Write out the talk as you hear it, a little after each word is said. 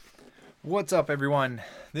What's up, everyone?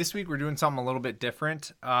 This week we're doing something a little bit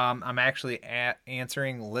different. I'm actually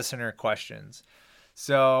answering listener questions.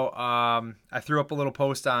 I threw up a little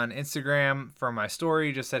post on Instagram for my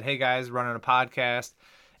story. Just said, hey guys, running a podcast.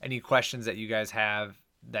 Any questions that you guys have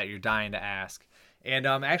that you're dying to ask? And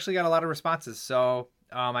actually got a lot of responses. I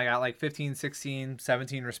got like 15, 16,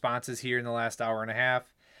 17 responses here in the last hour and a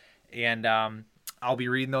half. And I'll be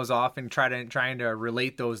reading those off and trying to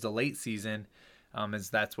relate those to late season, as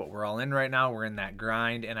that's what we're all in right now. We're in that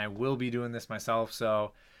grind, and I will be doing this myself, so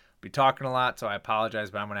I'll be talking a lot. So I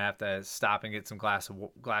apologize, but I'm gonna have to stop and get some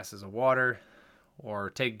glasses of water, or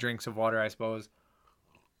take drinks of water, I suppose,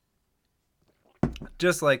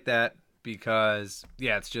 just like that, because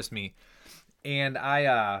yeah, it's just me. And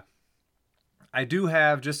I do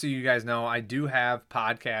have, just so you guys know, I do have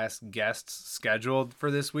podcast guests scheduled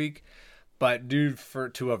for this week, but due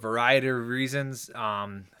to a variety of reasons,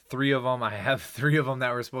 three of them, I have three of them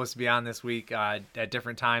that were supposed to be on this week at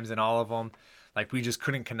different times, and all of them, like, we just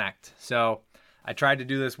couldn't connect. So I tried to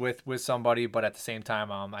do this with somebody, but at the same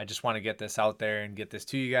time, I just want to get this out there and get this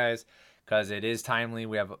to you guys because it is timely.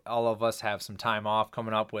 We have, all of us have some time off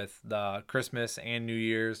coming up with the Christmas and New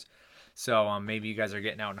Year's. So maybe you guys are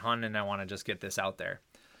getting out and hunting, and I want to just get this out there.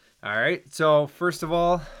 All right. So first of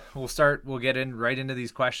all, we'll get in right into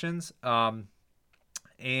these questions.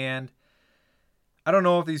 And I don't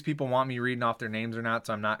know if these people want me reading off their names or not,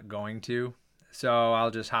 so I'm not going to. So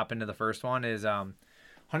I'll just hop into the first one. Is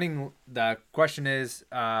hunting. The question is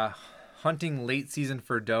hunting late season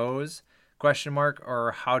for does? Question mark,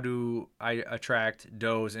 or how do I attract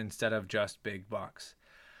does instead of just big bucks?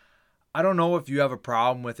 I don't know if you have a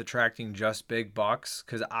problem with attracting just big bucks,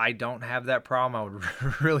 because I don't have that problem. I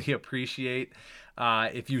would really appreciate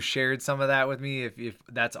if you shared some of that with me, if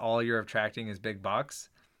that's all you're attracting is big bucks.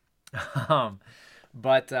 um,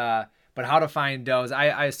 but how to find does?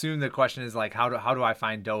 I assume the question is like, how do I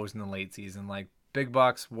find does in the late season? Like big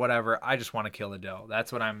bucks, whatever. I just want to kill a doe.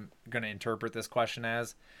 That's what I'm gonna interpret this question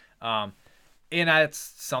as. Um, and that's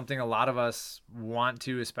something a lot of us want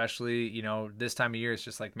to, especially, this time of year. It's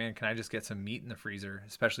just like, man, can I just get some meat in the freezer,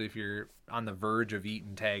 especially if you're on the verge of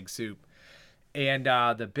eating tag soup. And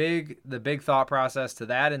the big thought process to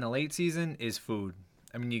that in the late season is food.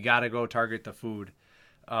 I mean, you got to go target the food.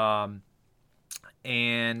 um,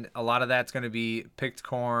 and a lot of that's going to be picked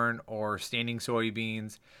corn or standing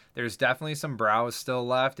soybeans. There's definitely some browse still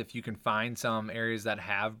left if you can find some areas that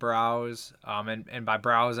have browse. And by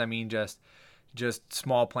browse I mean just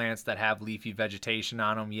small plants that have leafy vegetation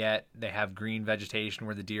on them, yet they have green vegetation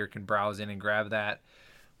where the deer can browse in and grab that.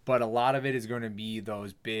 But a lot of it is going to be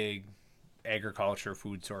those big agriculture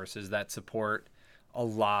food sources that support a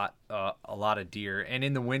lot of deer. And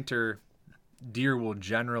in the winter, deer will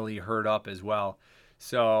generally herd up as well.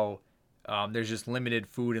 So there's just limited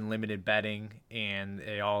food and limited bedding, and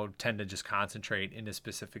they all tend to just concentrate into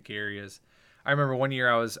specific areas. I remember one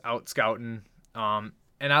year I was out scouting,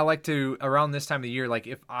 and I like to, around this time of the year, like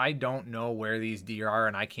if I don't know where these deer are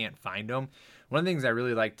and I can't find them, one of the things I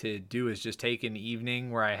really like to do is just take an evening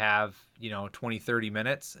where I have, 20, 30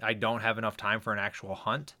 minutes. I don't have enough time for an actual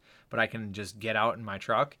hunt, but I can just get out in my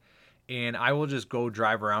truck and I will just go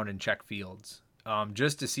drive around and check fields,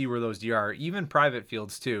 just to see where those deer are, even private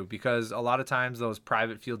fields too, because a lot of times those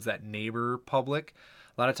private fields that neighbor public,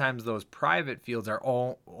 a lot of times those private fields are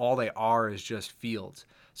all they are is just fields.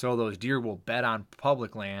 So those deer will bed on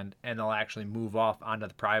public land and they'll actually move off onto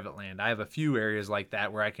the private land. I have a few areas like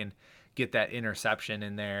that where I can get that interception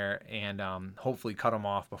in there and hopefully cut them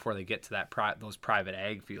off before they get to those private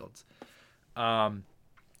ag fields.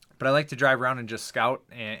 But I like to drive around and just scout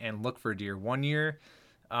and look for deer. One year,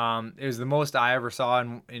 it was the most I ever saw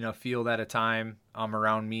in a field at a time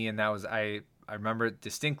around me, and that was I remember it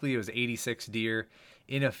distinctly. It was 86 deer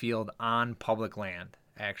in a field on public land,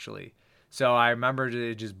 actually. So I remember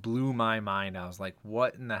it just blew my mind. I was like,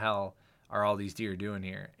 what in the hell are all these deer doing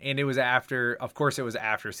here? And it was after, of course, it was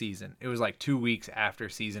after season. It was like 2 weeks after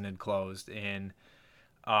season had closed. In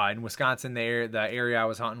Wisconsin, the area I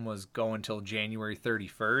was hunting was going till January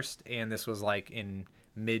 31st, and this was like in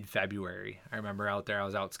mid-February. I remember out there, I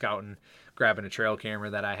was out scouting, grabbing a trail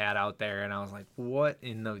camera that I had out there, and I was like, "What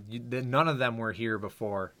in none of them were here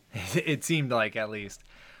before." It seemed like, at least.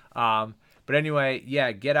 But anyway,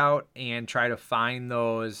 yeah, get out and try to find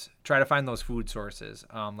those food sources.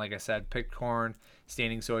 Like I said, picked corn,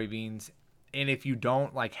 standing soybeans, and if you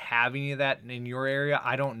don't like have any of that in your area,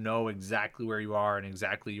 I don't know exactly where you are and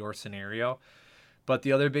exactly your scenario. But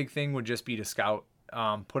the other big thing would just be to scout,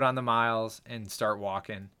 put on the miles and start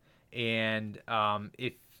walking. And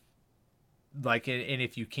if like, and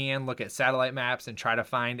if you can, look at satellite maps and try to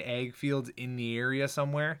find ag fields in the area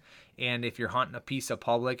somewhere. And if you're hunting a piece of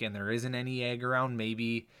public and there isn't any ag around,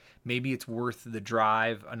 maybe it's worth the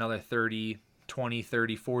drive another 40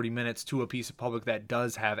 minutes to a piece of public that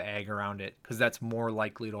does have ag around it, because that's more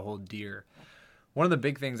likely to hold deer. One of the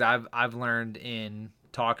big things I've learned in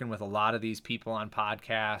talking with a lot of these people on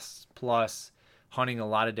podcasts, plus hunting a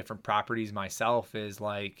lot of different properties myself, is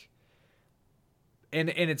like, and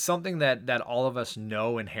it's something that all of us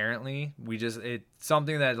know inherently. It's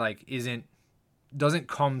something that like doesn't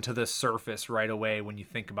come to the surface right away when you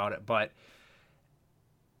think about it, but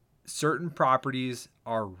certain properties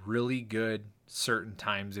are really good certain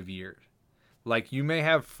times of year. Like, you may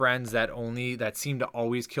have friends that seem to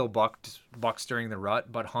always kill bucks during the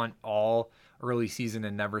rut, but hunt all early season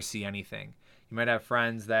and never see anything. You might have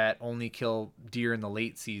friends that only kill deer in the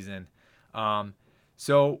late season.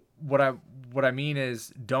 So what I mean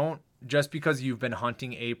is, don't, just because you've been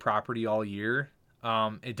hunting a property all year,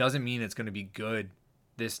 it doesn't mean it's going to be good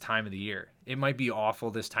this time of the year. It might be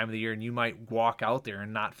awful this time of the year, and you might walk out there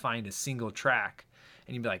and not find a single track,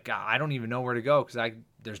 and you'd be like, God, I don't even know where to go, because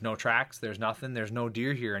there's no tracks, there's nothing, there's no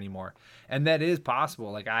deer here anymore. And that is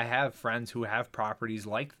possible. Like, I have friends who have properties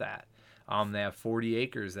like that. They have 40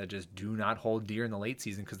 acres that just do not hold deer in the late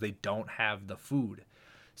season because they don't have the food.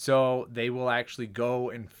 So they will actually go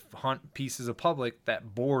and hunt pieces of public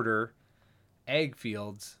that border ag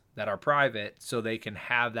fields that are private, so they can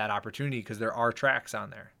have that opportunity, because there are tracks on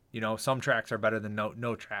there. Some tracks are better than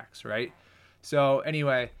no tracks, right? So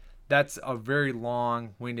anyway, that's a very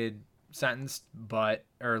long-winded sentence,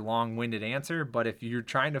 or long-winded answer. But if you're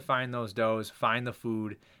trying to find those does, find the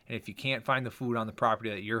food. And if you can't find the food on the property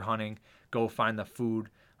that you're hunting, go find the food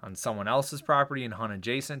on someone else's property and hunt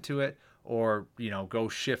adjacent to it, or go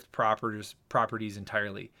shift properties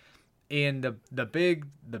entirely. And the big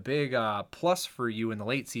plus for you in the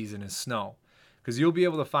late season is snow, because you'll be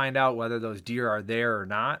able to find out whether those deer are there or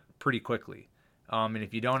not pretty quickly. And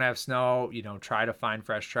if you don't have snow, try to find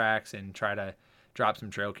fresh tracks and try to drop some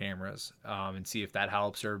trail cameras, and see if that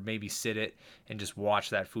helps, or maybe sit it and just watch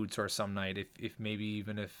that food source some night. If maybe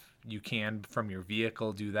even if you can from your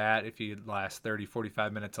vehicle, do that if you last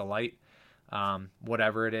 30-45 minutes of light,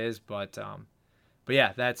 whatever it is. But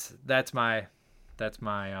yeah, that's my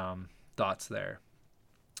thoughts there.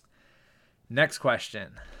 Next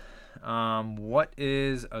question. What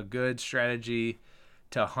is a good strategy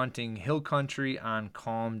to hunting hill country on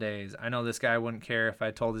calm days? I know this guy wouldn't care if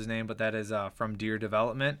I told his name, but that is from Deer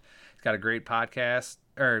Development. He's got a great podcast,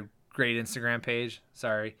 or great Instagram page,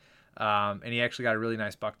 sorry. And he actually got a really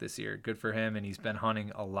nice buck this year. Good for him, and he's been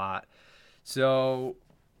hunting a lot. So,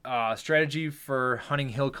 strategy for hunting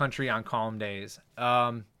hill country on calm days.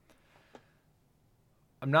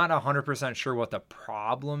 I'm not 100% sure what the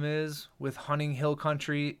problem is with hunting hill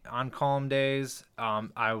country on calm days.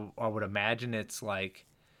 I would imagine it's like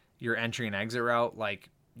your entry and exit route, like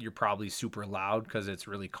you're probably super loud because it's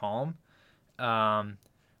really calm.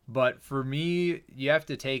 But for me, you have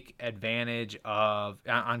to take advantage of,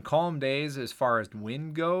 on calm days, as far as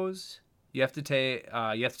wind goes, you have to take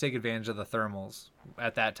advantage of the thermals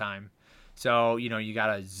at that time. So, you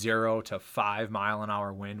got a 0 to 5 mile an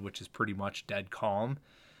hour wind, which is pretty much dead calm.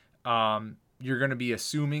 You're going to be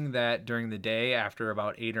assuming that during the day, after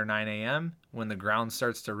about 8 or 9 a.m., when the ground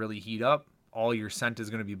starts to really heat up, all your scent is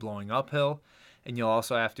going to be blowing uphill. And you'll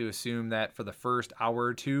also have to assume that for the first hour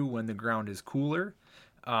or two, when the ground is cooler,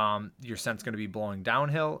 your scent's going to be blowing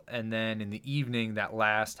downhill. And then in the evening, that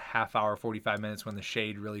last half hour, 45 minutes, when the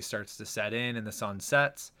shade really starts to set in and the sun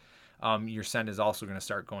sets, your scent is also going to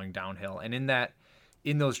start going downhill. And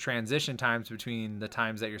in those transition times between the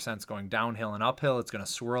times that your scent's going downhill and uphill, it's going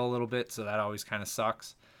to swirl a little bit, so that always kind of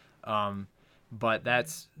sucks. But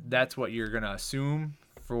that's what you're going to assume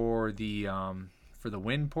for the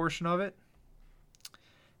wind portion of it.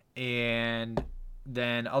 And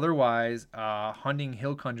then otherwise, hunting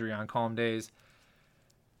hill country on calm days,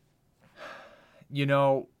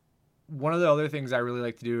 one of the other things I really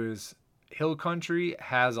like to do is, hill country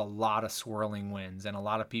has a lot of swirling winds, and a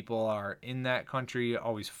lot of people are in that country,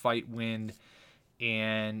 always fight wind,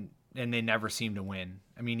 and they never seem to win.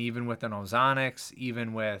 I mean, even with an ozonics,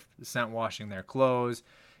 even with scent washing their clothes,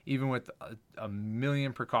 even with a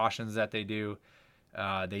million precautions that they do,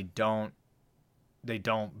 they don't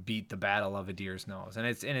beat the battle of a deer's nose, and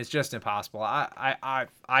it's just impossible. I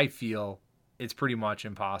feel it's pretty much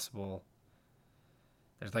impossible.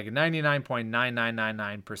 There's like a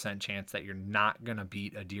 99.9999% chance that you're not going to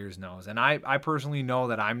beat a deer's nose. And I personally know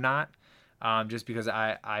that I'm not. just because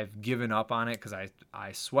I've given up on it because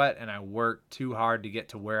I sweat and I work too hard to get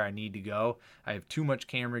to where I need to go. I have too much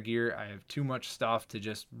camera gear. I have too much stuff to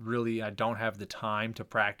just really, I don't have the time to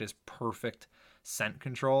practice perfect scent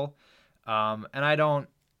control. And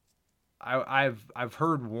I've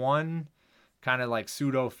heard one kind of like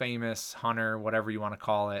pseudo famous hunter, whatever you want to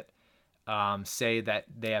call it, say that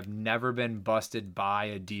they have never been busted by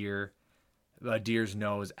a deer's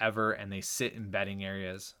nose ever, and they sit in bedding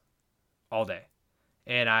areas all day.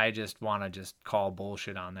 And I just want to just call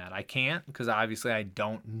bullshit on that. I can't, because obviously I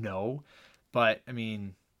don't know. But I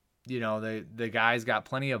mean, the guy's got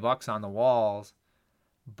plenty of bucks on the walls,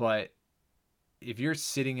 but if you're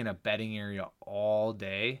sitting in a bedding area all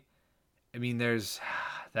day, I mean, that's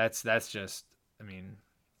just, I mean,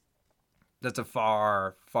 that's a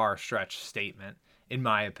far stretch statement in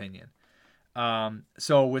my opinion.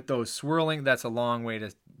 So with those swirling, that's a long way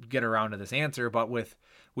to get around to this answer, but with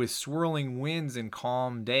swirling winds and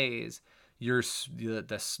calm days,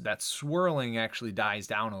 that swirling actually dies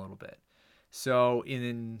down a little bit. So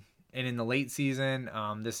in the late season,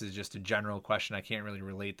 this is just a general question. I can't really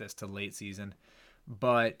relate this to late season,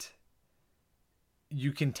 but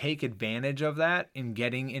you can take advantage of that in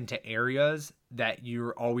getting into areas that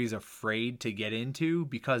you're always afraid to get into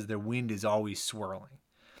because the wind is always swirling.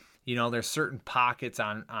 There's certain pockets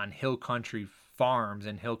on hill country farms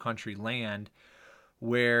and hill country land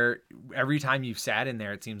where every time you've sat in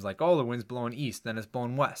there, it seems like, oh, the wind's blowing east, then it's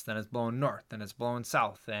blowing west, then it's blowing north, then it's blowing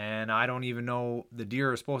south. And I don't even know, the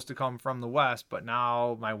deer are supposed to come from the west, but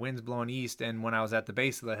now my wind's blowing east. And when I was at the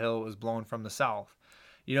base of the hill, it was blowing from the south.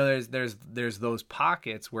 There's those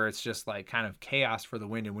pockets where it's just like kind of chaos for the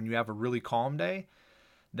wind. And when you have a really calm day,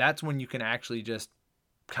 that's when you can actually just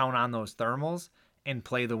count on those thermals and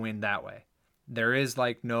play the wind that way. There is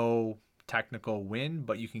like no technical wind,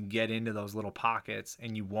 but you can get into those little pockets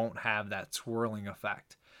and you won't have that swirling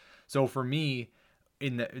effect. So for me,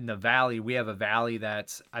 in the valley, we have a valley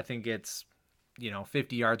that's, I think it's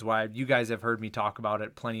 50 yards wide. You guys have heard me talk about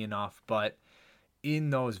it plenty enough, but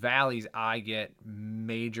in those valleys I get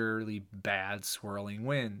majorly bad swirling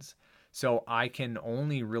winds. So I can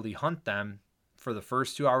only really hunt them for the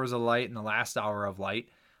first 2 hours of light and the last hour of light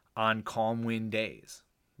on calm wind days,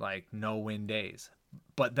 like no wind days.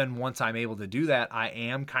 But then once I'm able to do that, I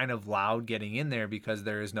am kind of loud getting in there because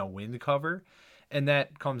there is no wind cover. And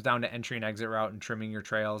that comes down to entry and exit route and trimming your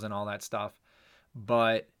trails and all that stuff.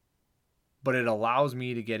 But it allows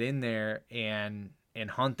me to get in there and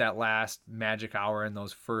hunt that last magic hour and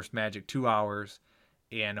those first magic 2 hours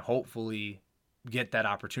and hopefully get that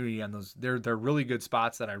opportunity on those. They're really good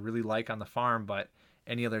spots that I really like on the farm, but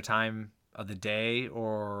any other time of the day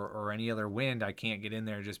or any other wind, I can't get in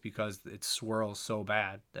there just because it swirls so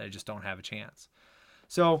bad that I just don't have a chance.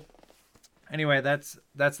 So anyway, that's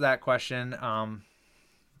that question.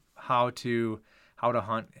 How to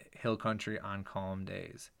hunt hill country on calm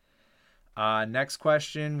days. Next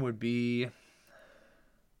question would be,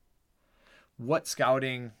 what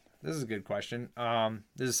scouting? This is a good question.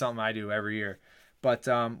 This is something I do every year. But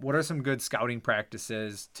what are some good scouting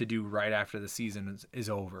practices to do right after the season is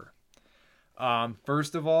over?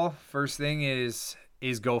 First of all, first thing is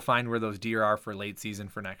go find where those deer are for late season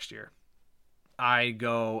for next year. I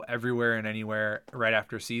go everywhere and anywhere right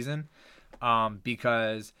after season,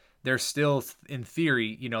 because they're still, in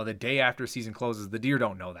theory, the day after season closes, the deer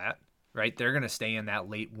don't know that, right? They're going to stay in that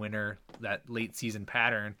late winter, that late season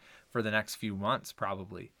pattern for the next few months,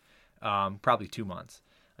 probably 2 months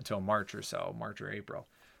until March or April.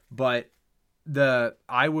 But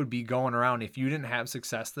I would be going around, if you didn't have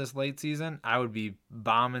success this late season, I would be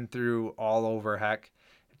bombing through all over. Heck,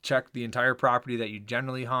 check the entire property that you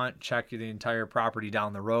generally hunt, check the entire property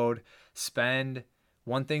down the road.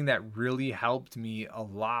 One thing that really helped me a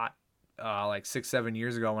lot, like 6-7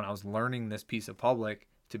 years ago when I was learning this piece of public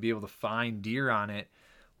to be able to find deer on it,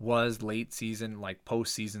 was late season, like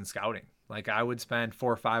post-season scouting. Like I would spend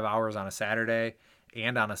 4 or 5 hours on a Saturday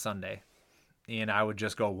and on a Sunday, and I would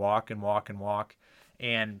just go walk and walk and walk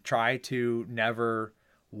and try to never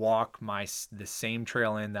walk the same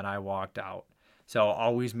trail in that I walked out. So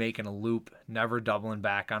always making a loop, never doubling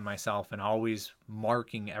back on myself, and always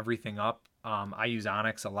marking everything up. I use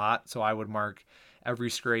Onyx a lot, so I would mark every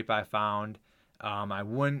scrape I found. I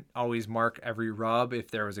wouldn't always mark every rub. If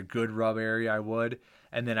there was a good rub area, I would.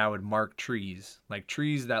 And then I would mark trees, like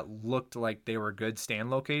trees that looked like they were good stand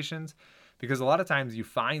locations. Because a lot of times you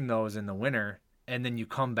find those in the winter and then you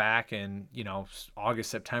come back in, August,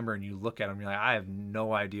 September, and you look at them, you're like, I have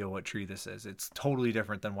no idea what tree this is. It's totally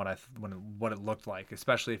different than what it looked like,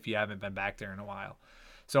 especially if you haven't been back there in a while.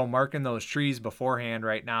 So marking those trees beforehand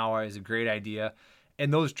right now is a great idea.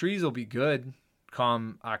 And those trees will be good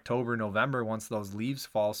come October, November once those leaves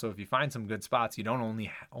fall. So if you find some good spots, you don't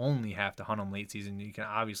only have to hunt them late season. You can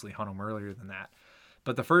obviously hunt them earlier than that.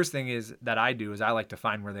 But the first thing is that I do is I like to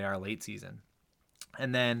find where they are late season.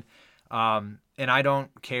 And then and I don't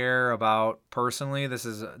care about personally, this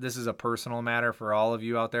is a personal matter for all of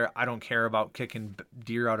you out there. I don't care about kicking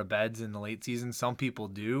deer out of beds in the late season. Some people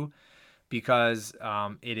do, because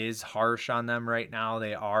it is harsh on them right now.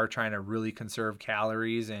 They are trying to really conserve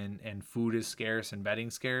calories, and food is scarce and bedding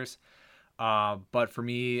scarce. But for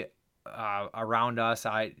me, around us,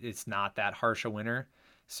 it's not that harsh a winter.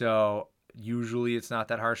 So usually it's not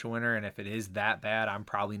that harsh a winter. And if it is that bad, I'm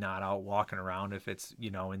probably not out walking around. If it's,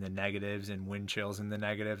 in the negatives and wind chills in the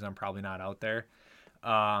negatives, I'm probably not out there.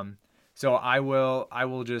 So I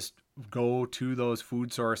will just go to those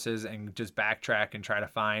food sources and just backtrack and try to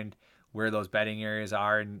find where those bedding areas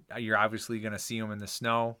are. And you're obviously going to see them in the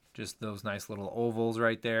snow, just those nice little ovals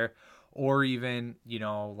right there. Or even,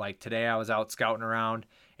 like today I was out scouting around,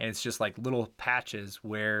 and it's just like little patches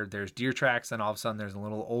where there's deer tracks, and all of a sudden there's a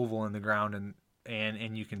little oval in the ground,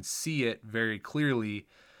 and you can see it very clearly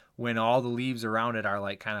when all the leaves around it are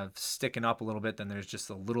like kind of sticking up a little bit. Then there's just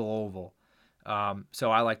a little oval.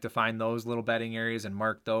 So I like to find those little bedding areas and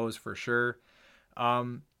mark those for sure.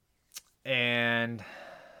 And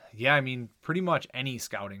yeah, I mean, pretty much any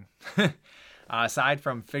scouting, aside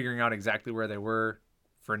from figuring out exactly where they were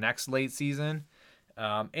for next late season.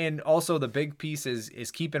 And also the big piece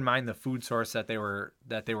is keep in mind the food source that they were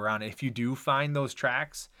on. If you do find those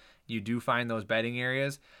tracks, you do find those bedding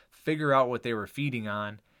areas, figure out what they were feeding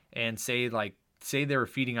on, and say they were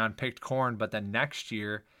feeding on picked corn, but then next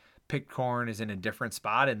year picked corn is in a different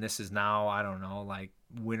spot, and this is now, I don't know, like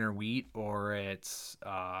winter wheat, or it's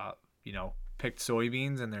picked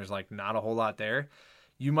soybeans, and there's like not a whole lot there.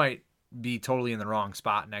 You might be totally in the wrong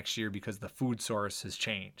spot next year because the food source has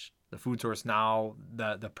changed. The food source now,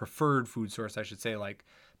 the preferred food source, I should say, like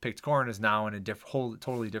picked corn, is now in a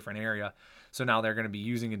totally different area. So now they're going to be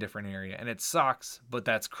using a different area, and it sucks, but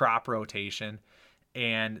that's crop rotation,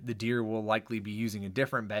 and the deer will likely be using a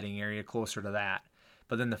different bedding area closer to that.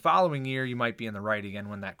 But then the following year, you might be in the right again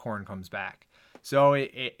when that corn comes back. So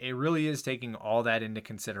it really is taking all that into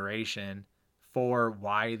consideration for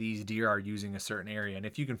why these deer are using a certain area. And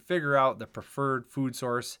if you can figure out the preferred food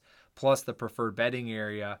source plus the preferred bedding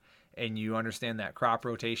area, and you understand that crop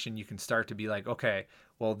rotation, you can start to be like, okay,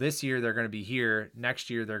 well, this year they're going to be here, next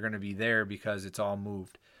year they're going to be there, because it's all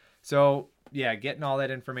moved. So yeah, getting all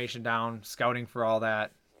that information down, scouting for all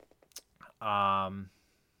that,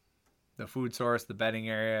 the food source, the bedding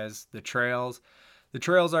areas, the trails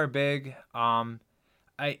are big.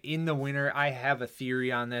 In the winter, I have a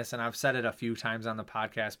theory on this, and I've said it a few times on the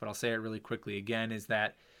podcast, but I'll say it really quickly again, is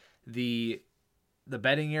that the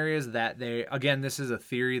bedding areas that this is a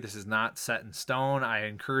theory, this is not set in stone. I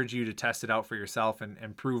encourage you to test it out for yourself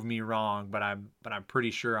and prove me wrong, but I'm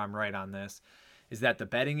pretty sure I'm right on this, is that the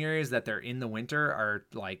bedding areas that they're in the winter are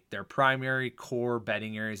like their primary core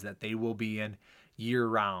bedding areas that they will be in year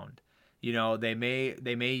round. They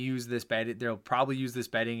may use this bed. They'll probably use this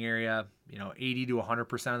bedding area, 80 to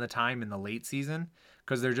 100% of the time in the late season,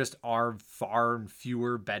 because there just are far and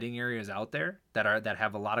fewer bedding areas out there that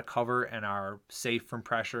have a lot of cover and are safe from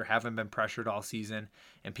pressure, haven't been pressured all season,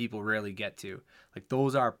 and people rarely get to. Like,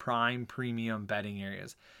 those are prime premium bedding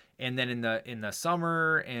areas. And then in the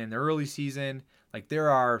summer and the early season, like, there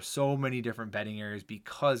are so many different bedding areas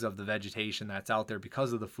because of the vegetation that's out there,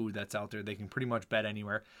 because of the food that's out there. They can pretty much bed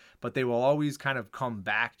anywhere, but they will always kind of come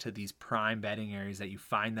back to these prime bedding areas that you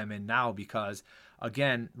find them in now, because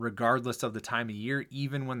again, regardless of the time of year,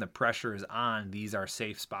 even when the pressure is on, these are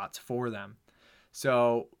safe spots for them.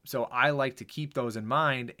 So I like to keep those in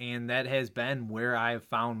mind, and that has been where I've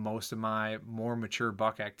found most of my more mature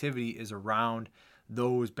buck activity, is around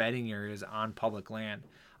those bedding areas on public land.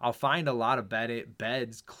 I'll find a lot of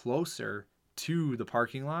beds closer to the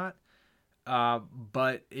parking lot,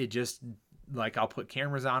 but it just, like, I'll put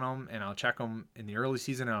cameras on them and I'll check them in the early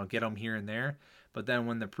season, and I'll get them here and there. But then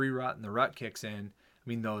when the pre-rut and the rut kicks in, I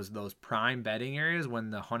mean, those prime bedding areas, when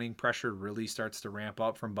the hunting pressure really starts to ramp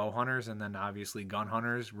up from bow hunters, and then obviously gun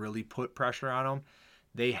hunters really put pressure on them,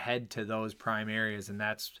 they head to those prime areas. And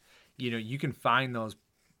that's, you can find those,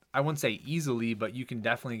 I wouldn't say easily, but you can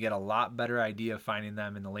definitely get a lot better idea of finding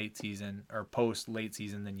them in the late season or post late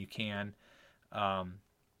season than you can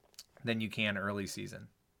early season,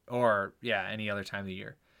 or any other time of the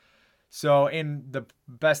year. So, and the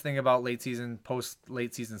best thing about post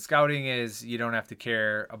late season scouting is you don't have to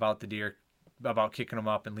care about the deer, about kicking them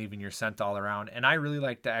up and leaving your scent all around. And I really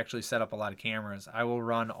like to actually set up a lot of cameras. I will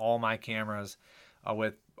run all my cameras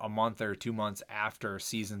with a month or 2 months after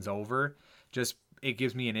season's over. Just it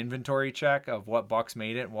gives me an inventory check of what bucks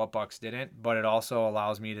made it and what bucks didn't, but it also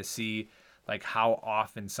allows me to see like how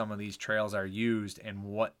often some of these trails are used and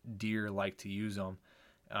what deer like to use them.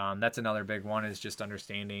 That's another big one, is just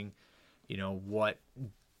understanding, what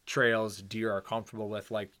trails deer are comfortable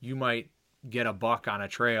with. Like you might get a buck on a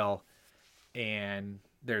trail and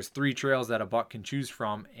there's 3 trails that a buck can choose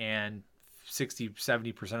from, and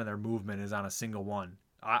 60-70% of their movement is on a single one.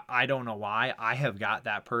 I don't know why. I have got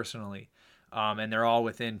that personally. And they're all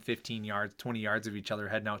within 15 yards, 20 yards of each other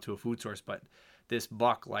heading out to a food source. But this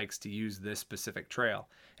buck likes to use this specific trail.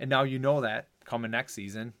 And now that coming next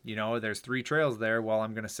season, there's 3 trails there. Well,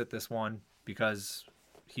 I'm going to sit this one because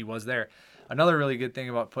he was there. Another really good thing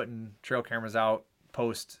about putting trail cameras out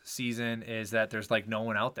post season is that there's like no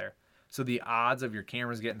one out there. So the odds of your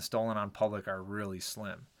cameras getting stolen on public are really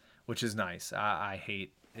slim, which is nice. I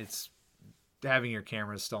hate having your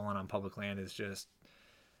cameras stolen on public land is just,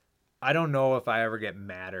 I don't know if I ever get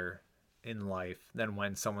madder in life than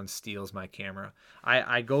when someone steals my camera.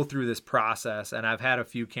 I go through this process, and I've had a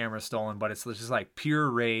few cameras stolen, but it's just like pure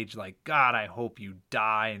rage. Like, God, I hope you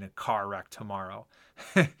die in a car wreck tomorrow.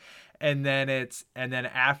 and then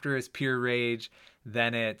after it's pure rage,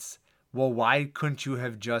 then it's, well, why couldn't you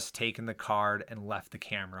have just taken the card and left the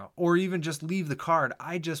camera? Or even just leave the card.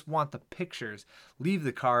 I just want the pictures. Leave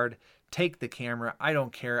the card, take the camera. I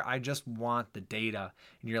don't care. I just want the data.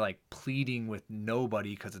 And you're like pleading with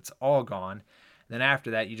nobody because it's all gone. Then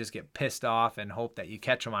after that, you just get pissed off and hope that you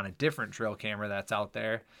catch them on a different trail camera that's out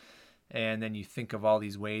there. And then you think of all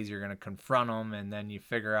these ways you're going to confront them. And then you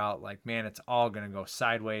figure out like, man, it's all going to go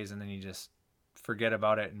sideways. And then you just forget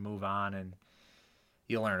about it and move on, and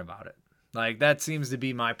you learn about it. Like that seems to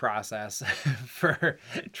be my process for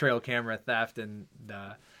trail camera theft and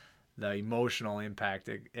the emotional impact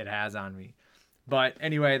it has on me. But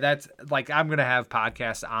anyway, that's like, I'm going to have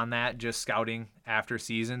podcasts on that, just scouting after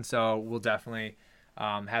season. So we'll definitely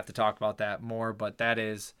have to talk about that more, but that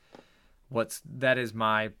is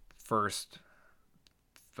my first,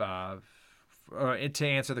 to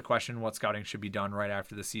answer the question, what scouting should be done right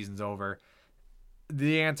after the season's over.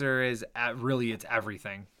 The answer is really, it's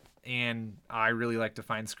everything. And I really like to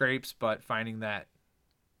find scrapes, but finding that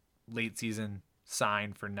late season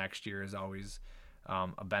sign for next year is always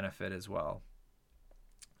a benefit as well.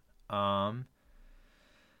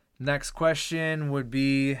 Next question would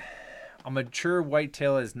be, a mature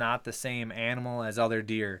whitetail is not the same animal as other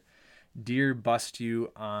deer. Deer bust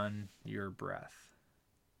you on your breath.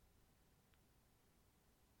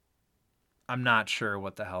 I'm not sure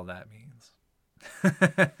what the hell that means.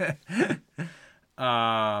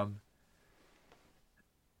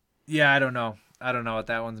 Yeah, I don't know what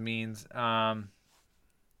that one means. I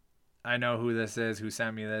know who this is, who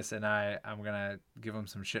sent me this, and I'm gonna give him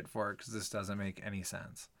some shit for it because this doesn't make any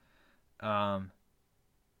sense. A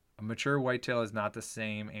mature whitetail is not the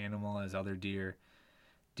same animal as other deer.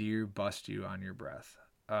 Deer bust you on your breath.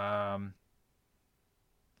 I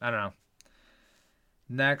don't know.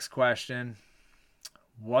 Next question.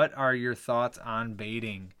 What are your thoughts on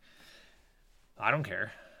baiting? I don't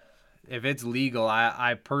care. If it's legal,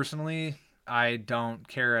 I personally, I don't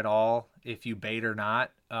care at all if you bait or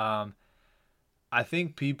not. I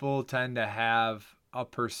think people tend to have a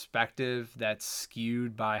perspective that's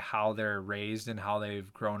skewed by how they're raised and how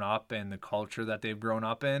they've grown up and the culture that they've grown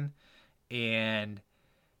up in. And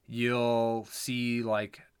you'll see,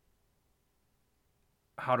 like,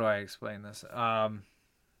 how do I explain this?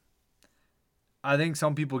 I think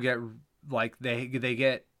some people get like they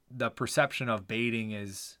get the perception of baiting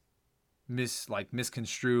is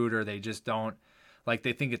misconstrued, or they just don't, like,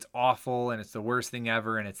 they think it's awful and it's the worst thing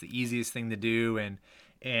ever and it's the easiest thing to do,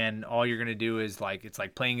 and all you're gonna do is like, it's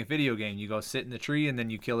like playing a video game. You go sit in the tree and then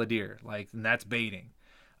you kill a deer, like, and that's baiting.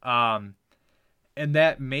 And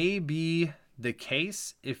that may be the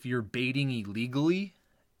case if you're baiting illegally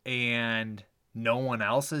and no one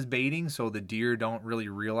else is baiting, so the deer don't really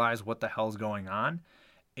realize what the hell's going on,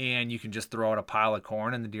 and you can just throw out a pile of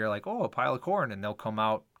corn and the deer are like, oh, a pile of corn, and they'll come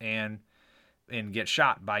out and get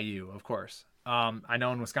shot by you, of course. I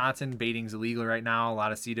know in Wisconsin, baiting's illegal right now, a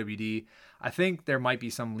lot of CWD. I think there might be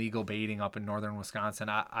some legal baiting up in northern Wisconsin.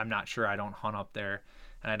 I'm not sure. I don't hunt up there,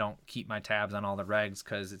 and I don't keep my tabs on all the regs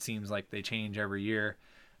because it seems like they change every year.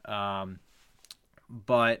 But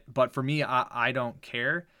for me, I don't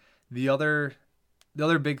care. The other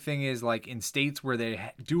big thing is, like, in states where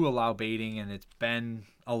they do allow baiting and it's been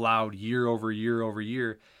allowed year over year over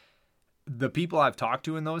year, the people I've talked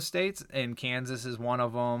to in those states, and Kansas is one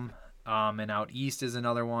of them, and out east is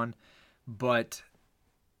another one, but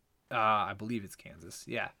I believe it's Kansas,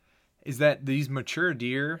 yeah. is that these mature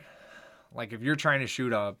deer, like if you're trying to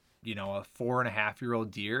shoot a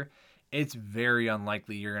 4.5-year-old deer, it's very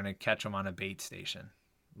unlikely you're going to catch them on a bait station,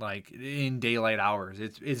 like in daylight hours.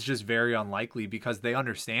 It's just very unlikely because they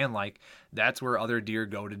understand like that's where other deer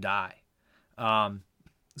go to die.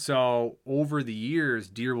 So over the years,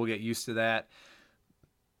 deer will get used to that,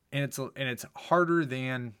 and it's harder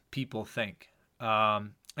than people think.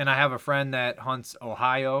 And I have a friend that hunts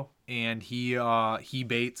Ohio, and he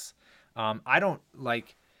baits. I don't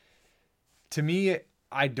like. To me,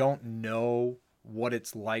 I don't know what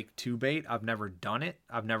it's like to bait. I've never done it.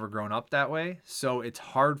 I've never grown up that way, so it's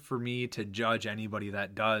hard for me to judge anybody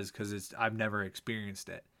that does because I've never experienced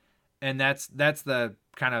it. And that's the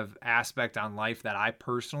kind of aspect on life that I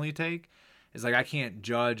personally take, is like I can't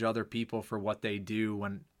judge other people for what they do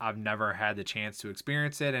when I've never had the chance to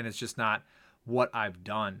experience it, and it's just not what I've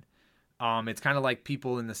done. It's kind of like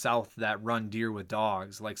people in the South that run deer with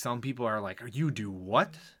dogs. Like some people are like, "You do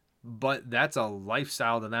what?" But that's a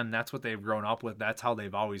lifestyle to them. That's what they've grown up with. That's how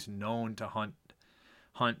they've always known to hunt,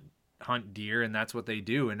 hunt deer, and that's what they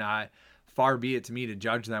do. And far be it to me to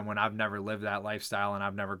judge them when I've never lived that lifestyle and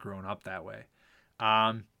I've never grown up that way.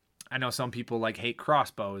 I know some people like hate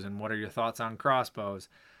crossbows, and what are your thoughts on crossbows?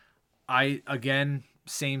 Again,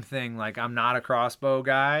 same thing. Like I'm not a crossbow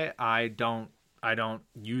guy. I don't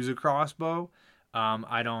use a crossbow.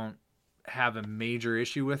 I don't have a major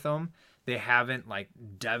issue with them. They haven't like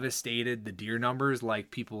devastated the deer numbers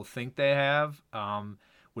like people think they have.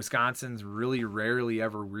 Wisconsin's really rarely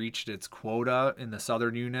ever reached its quota in the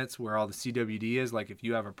southern units where all the CWD is. Like if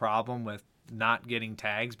you have a problem with not getting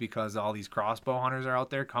tags because all these crossbow hunters are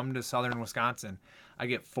out there, come to southern Wisconsin. I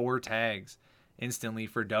get 4 tags instantly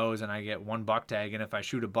for does, and I get 1 buck tag. And if I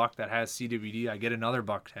shoot a buck that has CWD, I get another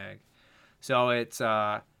buck tag. So it's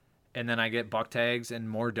and then I get buck tags and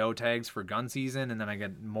more doe tags for gun season, and then I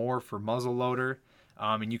get more for muzzle loader,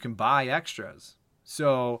 and you can buy extras.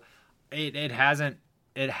 So it hasn't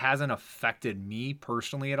affected me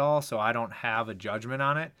personally at all, so I don't have a judgment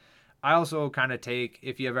on it. I also kind of take,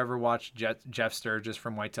 if you have ever watched Jeff Sturgis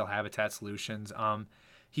from Whitetail Habitat Solutions,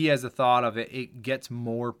 he has a thought of it gets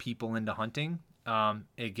more people into hunting.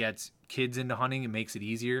 It gets kids into hunting. It makes it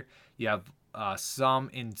easier. You have some,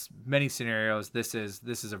 in many scenarios, this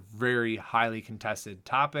is a very highly contested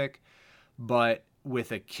topic, but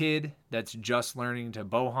with a kid that's just learning to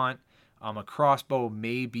bow hunt, a crossbow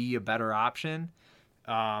may be a better option.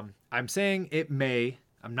 I'm saying it may.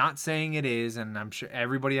 I'm not saying it is, and I'm sure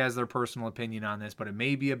everybody has their personal opinion on this, but it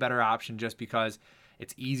may be a better option just because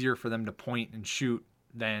it's easier for them to point and shoot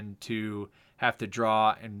than to have to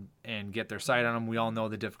draw and get their sight on them. We all know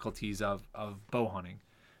the difficulties of bow hunting.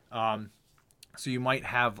 So you might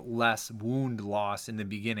have less wound loss in the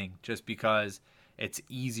beginning just because it's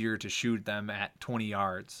easier to shoot them at 20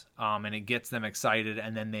 yards. And it gets them excited,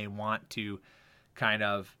 and then they want to kind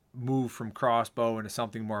of move from crossbow into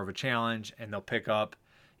something more of a challenge, and they'll pick up,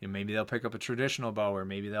 maybe they'll pick up a traditional bow, or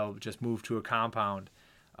maybe they'll just move to a compound.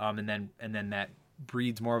 And then that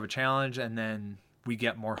breeds more of a challenge, and then we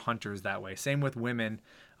get more hunters that way. Same with women,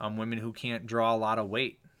 women who can't draw a lot of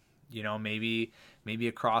weight. Maybe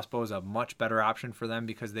a crossbow is a much better option for them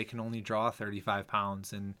because they can only draw 35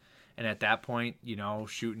 pounds. And at that point,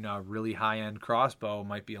 shooting a really high-end crossbow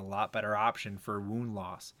might be a lot better option for wound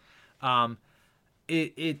loss.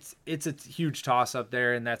 It's a huge toss-up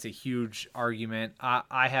there, and that's a huge argument.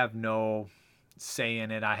 I have no say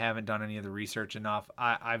in it. I haven't done any of the research enough.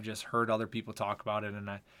 I've just heard other people talk about it, and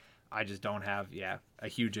I just don't have, a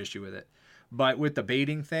huge issue with it. But with the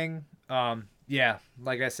baiting thing,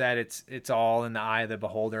 like I said, it's all in the eye of the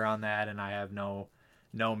beholder on that, and I have no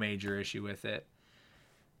major issue with it.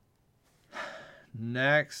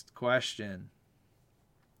 Next question.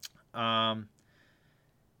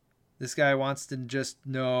 This guy wants to just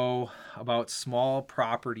know about small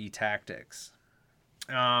property tactics.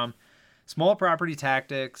 Small property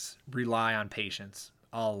tactics rely on patience,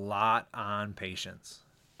 a lot on patience.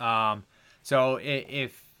 So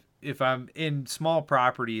if I'm in, small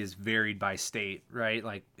property is varied by state, right?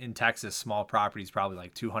 Like in Texas, small property is probably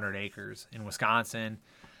like 200 acres. In Wisconsin,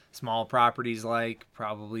 small properties like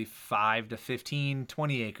probably 5 to 15,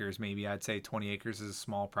 20 acres. Maybe I'd say 20 acres is a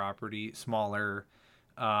small property, smaller.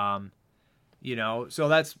 So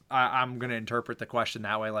that's, I'm going to interpret the question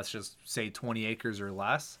that way. Let's just say 20 acres or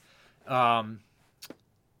less.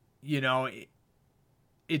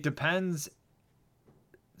 It depends.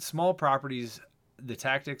 Small properties, the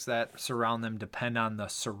tactics that surround them depend on the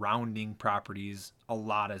surrounding properties a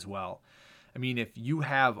lot as well. I mean, if you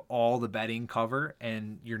have all the bedding cover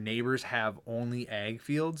and your neighbors have only ag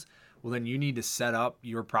fields, Well, then you need to set up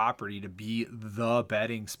your property to be the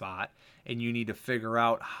bedding spot, and you need to figure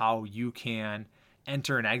out how you can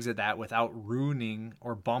enter and exit that without ruining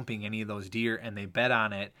or bumping any of those deer, and they bed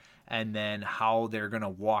on it, and then how they're going to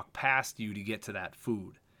walk past you to get to that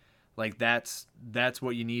food. Like that's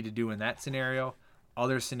what you need to do in that scenario.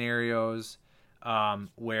 Other scenarios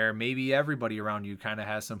where maybe everybody around you kind of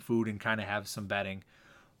has some food and kind of have some bedding,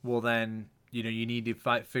 well then you need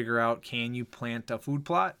to figure out, can you plant a food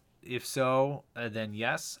plot? If so, then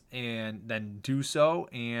yes, and then do so.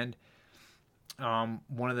 And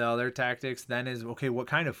one of the other tactics then is, okay, what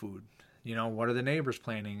kind of food? What are the neighbors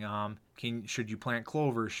planting? Should you plant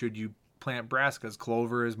clover? Should you plant brassicas?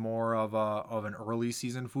 Clover is more of an early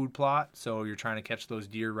season food plot, so you're trying to catch those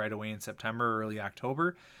deer right away in September, early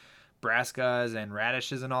October. Brassicas and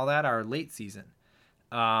radishes and all that are late season.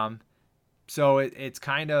 So it's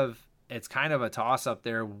kind of a toss up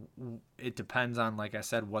there. It depends on, like I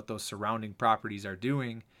said, what those surrounding properties are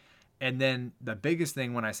doing. And then the biggest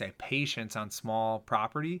thing when I say patience on small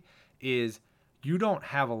property is you don't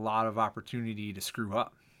have a lot of opportunity to screw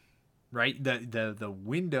up, right? The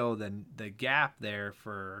window, the gap there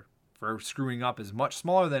for screwing up is much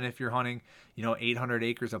smaller than if you're hunting, 800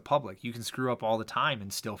 acres of public. You can screw up all the time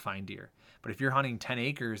and still find deer. But if you're hunting 10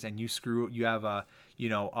 acres and you have a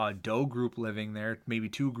doe group living there, maybe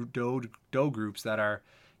two doe groups that are,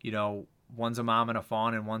 one's a mom and a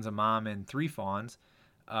fawn and one's a mom and three fawns,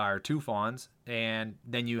 or two fawns, and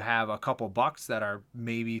then you have a couple bucks that are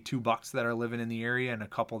maybe two bucks that are living in the area and a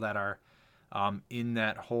couple that are in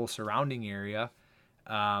that whole surrounding area,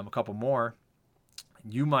 a couple more.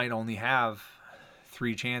 You might only have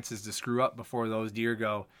 3 chances to screw up before those deer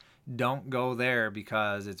go, don't go there,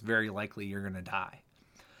 because it's very likely you're going to die.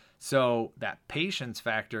 So that patience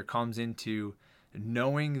factor comes into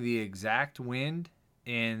knowing the exact wind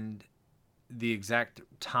and the exact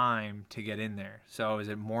time to get in there. So is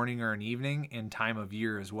it morning or an evening, and time of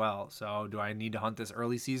year as well? So do I need to hunt this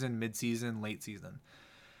early season, mid season, late season?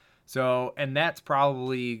 So, and that's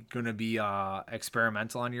probably going to be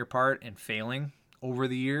experimental on your part and failing over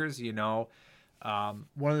the years.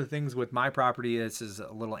 One of the things with my property, this is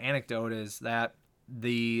a little anecdote, is that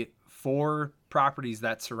the 4 properties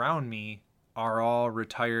that surround me are all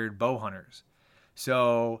retired bow hunters.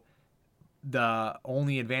 So the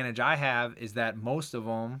only advantage I have is that most of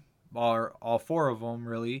them, or all 4 of them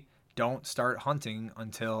really, don't start hunting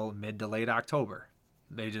until mid to late October.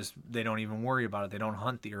 They don't even worry about it. They don't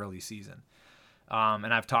hunt the early season.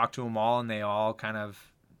 And I've talked to them all, and they all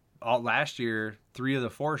last year, 3 of the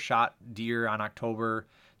 4 shot deer on October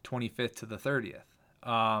 25th to the 30th.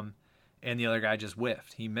 And the other guy just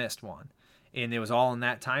whiffed. He missed one. And it was all in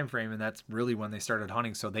that time frame, and that's really when they started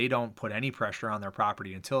hunting. So they don't put any pressure on their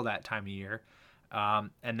property until that time of year.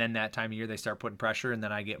 And then that time of year, they start putting pressure, and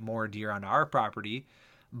then I get more deer onto our property.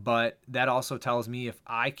 But that also tells me if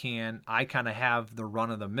I kind of have the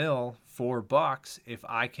run of the mill 4 bucks. If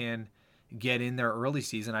I can get in there early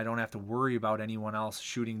season, I don't have to worry about anyone else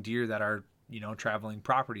shooting deer that are, traveling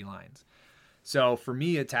property lines. So for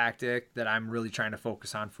me, a tactic that I'm really trying to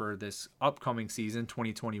focus on for this upcoming season,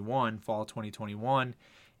 2021, fall 2021,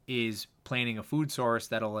 is planning a food source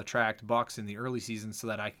that'll attract bucks in the early season so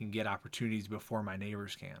that I can get opportunities before my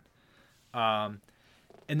neighbors can.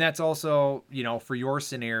 And that's also, for your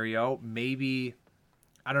scenario, maybe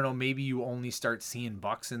you only start seeing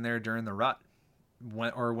bucks in there during the rut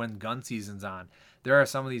when gun season's on. There are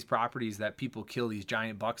some of these properties that people kill these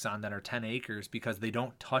giant bucks on that are 10 acres because they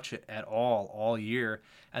don't touch it at all year.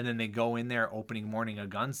 And then they go in there opening morning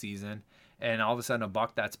of gun season, and all of a sudden a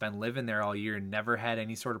buck that's been living there all year and never had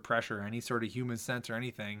any sort of pressure, any sort of human sense or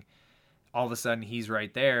anything, all of a sudden he's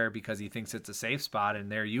right there because he thinks it's a safe spot,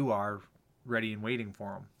 and there you are ready and waiting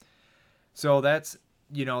for him. So that's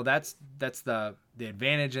the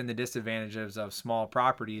advantage and the disadvantages of small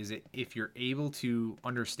property, is if you're able to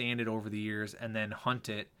understand it over the years and then hunt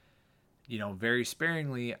it, very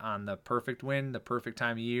sparingly on the perfect wind, the perfect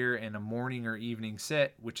time of year, and a morning or evening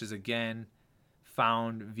sit, which is again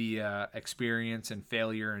found via experience and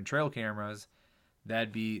failure and trail cameras,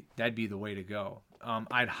 that'd be the way to go.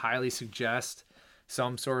 I'd highly suggest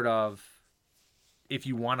some sort of, if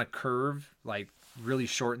you want to curve, like really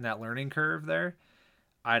shorten that learning curve there,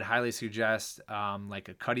 I'd highly suggest like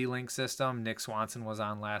a Cuddy Link system. Nick Swanson was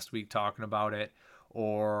on last week talking about it,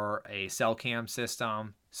 or a cell cam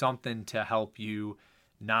system, something to help you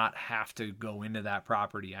not have to go into that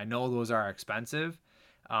property. I know those are expensive,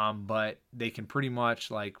 but they can pretty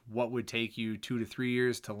much, like what would take you 2 to 3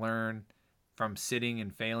 years to learn from sitting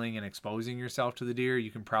and failing and exposing yourself to the deer,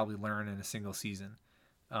 you can probably learn in a single season.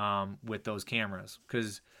 with those cameras,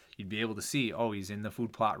 because you'd be able to see, oh, he's in the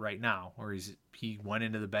food plot right now, or he went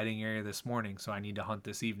into the bedding area this morning, so I need to hunt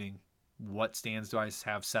this evening. What stands do I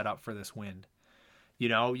have set up for this wind?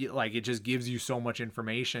 Like, it just gives you so much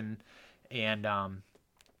information, and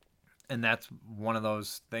that's one of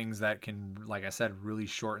those things that can, like I said, really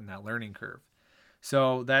shorten that learning curve.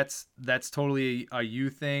 So that's totally a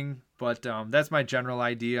you thing, but that's my general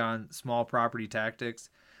idea on small property tactics.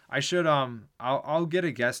 I should I'll get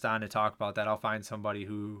a guest on to talk about that. I'll find somebody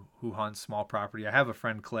who hunts small property. I have a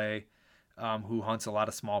friend, Clay, who hunts a lot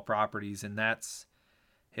of small properties, and that's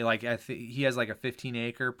he has like a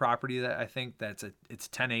 15-acre property that I think it's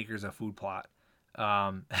 10 acres of food plot.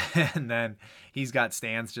 And then he's got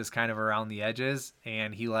stands just kind of around the edges,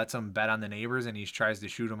 and he lets them bet on the neighbors, and he tries to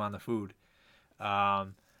shoot them on the food.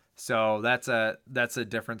 So that's a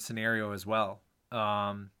different scenario as well.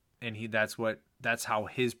 And that's how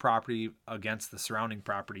his property against the surrounding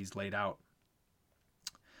properties laid out.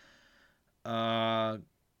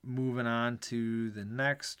 Moving on to the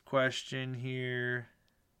next question here.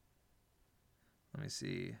 Let me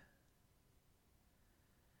see.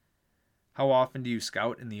 How often do you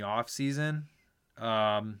scout in the off season?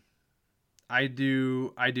 I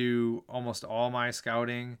do almost all my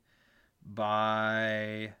scouting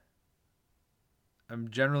I'm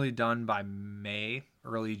generally done by May,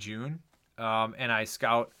 early June. And I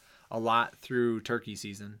scout a lot through turkey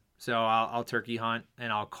season. So I'll turkey hunt,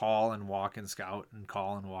 and I'll call and walk and scout, and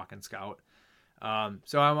call and walk and scout.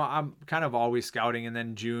 So I'm kind of always scouting, and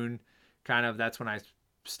then June, kind of, that's when I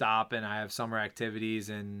stop and I have summer activities,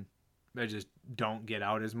 and I just don't get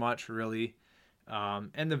out as much, really.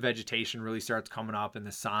 And the vegetation really starts coming up, and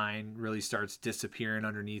the sign really starts disappearing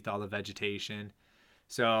underneath all the vegetation.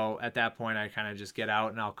 So at that point, I kind of just get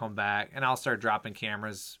out, and I'll come back, and I'll start dropping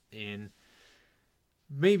cameras in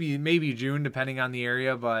maybe June, depending on the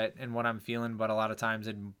area, and what I'm feeling. But a lot of times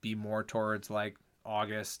it'd be more towards like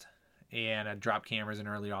August, and I'd drop cameras in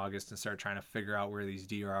early August and start trying to figure out where these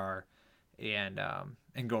deer are, and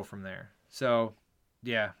go from there. So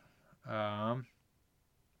yeah.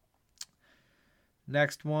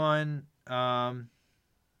 Next one, onX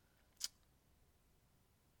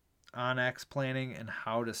planning and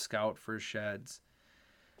how to scout for sheds.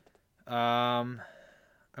 I'm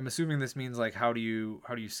assuming this means like how do you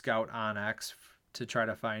scout onX to try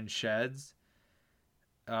to find sheds.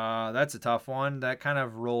 That's a tough one. That kind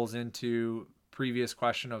of rolls into previous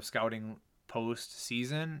question of scouting post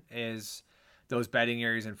season, is those bedding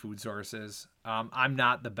areas and food sources. I'm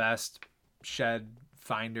not the best shed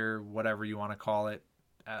finder, whatever you want to call it,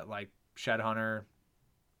 like shed hunter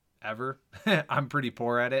ever. I'm pretty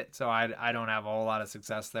poor at it, so I don't have a whole lot of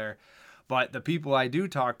success there. But the people I do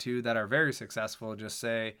talk to that are very successful just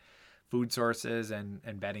say food sources and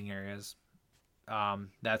bedding areas.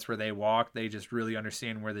 That's where they walk. They just really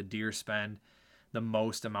understand where the deer spend the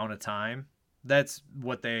most amount of time. This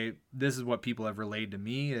is what people have relayed to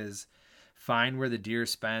me, is find where the deer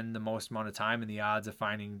spend the most amount of time, and the odds of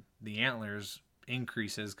finding the antlers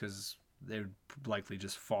increases, because they would likely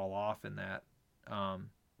just fall off in that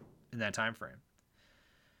time frame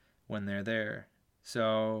when they're there.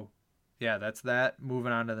 So yeah, that's that.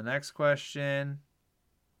 Moving on to the next question.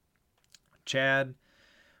 Chad,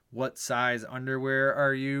 what size underwear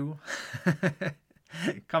are you?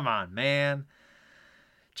 Come on, man.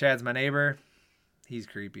 Chad's my neighbor. He's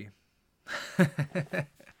creepy.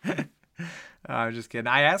 I'm just kidding.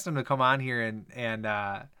 I asked him to come on here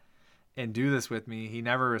and do this with me. He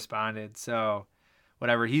never responded. So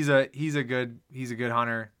whatever. He's a good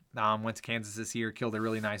hunter. Went to Kansas this year, killed a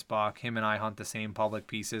really nice buck. Him and I hunt the same public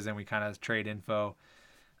pieces, and we kind of trade info.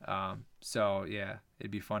 So yeah,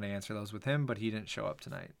 it'd be fun to answer those with him, but he didn't show up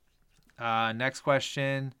tonight. Next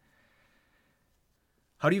question.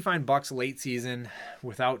 How do you find bucks late season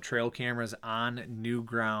without trail cameras on new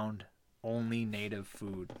ground, only native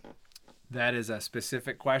food? That is a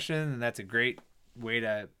specific question, and that's a great way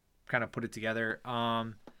to kind of put it together.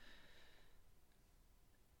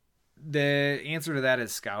 The answer to that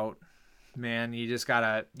is scout. Man, you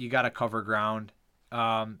gotta cover ground.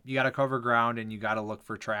 You gotta cover ground, and you gotta look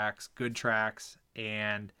for tracks, good tracks,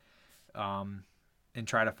 and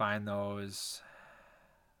try to find those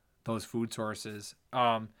food sources.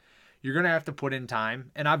 You're gonna have to put in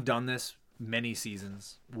time, and I've done this many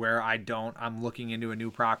seasons where I'm looking into a new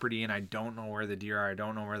property and I don't know where the deer are. I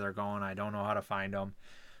don't know where they're going. I don't know how to find them.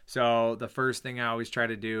 So the first thing I always try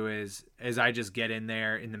to do is I just get in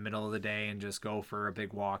there in the middle of the day and just go for a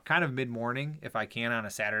big walk, kind of mid-morning if I can on a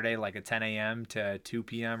Saturday, like a 10 a.m. to 2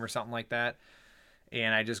 p.m. or something like that.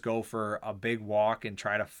 And I just go for a big walk and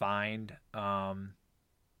try to find the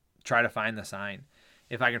sign.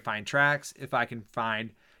 if I can find tracks, if I can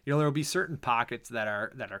find, there will be certain pockets that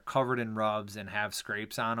are covered in rubs and have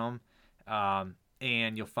scrapes on them.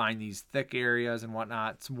 And you'll find these thick areas and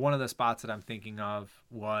whatnot. So one of the spots that I'm thinking of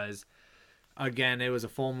was, again, it was a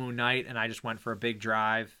full moon night, and I just went for a big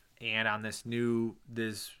drive. And on this new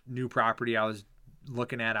property I was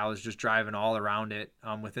looking at, I was just driving all around it,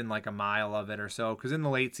 within like a mile of it or so. Because in the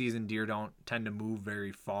late season, deer don't tend to move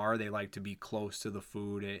very far. They like to be close to the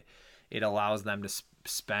food. It allows them to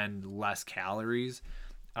spend less calories.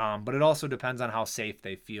 But it also depends on how safe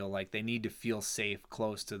they feel. Like, they need to feel safe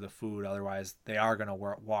close to the food, otherwise they are going to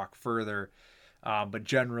walk further. But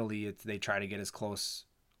generally, they try to get as close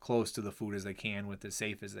to the food as they can with as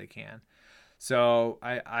safe as they can. So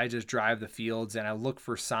I just drive the fields, and I look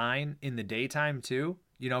for sign in the daytime too,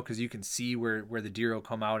 because you can see where the deer will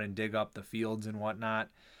come out and dig up the fields and whatnot.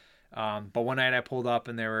 But one night I pulled up,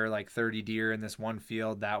 and there were like 30 deer in this one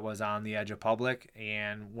field that was on the edge of public.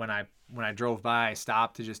 And when I drove by, I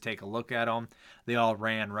stopped to just take a look at them. They all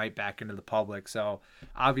ran right back into the public. So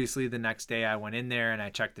obviously the next day I went in there and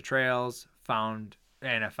I checked the trails,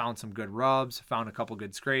 I found some good rubs, found a couple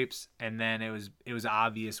good scrapes, and then it was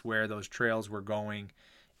obvious where those trails were going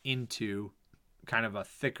into kind of a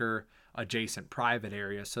thicker adjacent private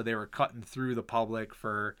area. So they were cutting through the public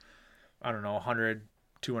for, I don't know, 100,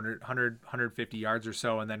 200, 100, 150 yards or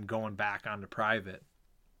so, and then going back onto private.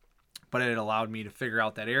 But it allowed me to figure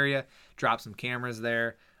out that area, drop some cameras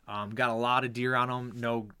there. Got a lot of deer on them,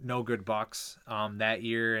 no good bucks that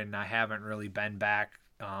year, and I haven't really been back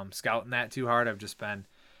scouting that too hard.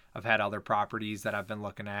 I've had other properties that I've been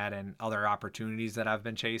looking at and other opportunities that I've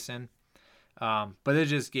been chasing. But it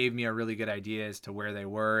just gave me a really good idea as to where they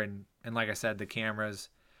were. And like I said, the cameras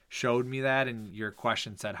showed me that. And your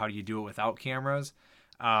question said, how do you do it without cameras?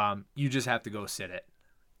 You just have to go sit it.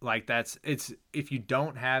 Like, if you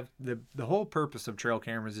don't have the whole purpose of trail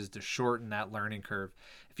cameras is to shorten that learning curve.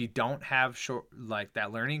 If you don't have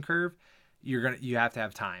that learning curve, you have to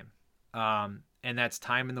have time. And that's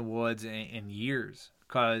time in the woods and years,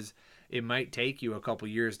 because it might take you a couple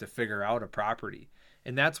years to figure out a property.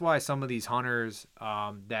 And that's why some of these hunters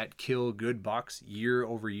that kill good bucks year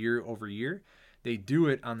over year over year, they do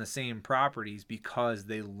it on the same properties because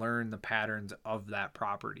they learn the patterns of that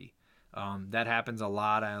property. That happens a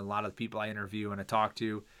lot. A lot of the people I interview and I talk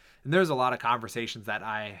to, and there's a lot of conversations that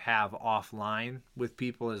I have offline with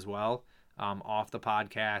people as well, off the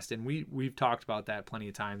podcast. And we've talked about that plenty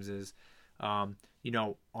of times, is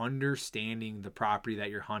understanding the property that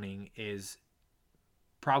you're hunting is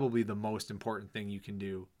probably the most important thing you can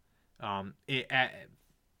do.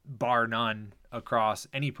 Bar none, across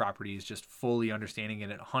any property, is just fully understanding it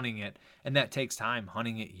and hunting it. And that takes time,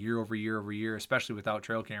 hunting it year over year over year, especially without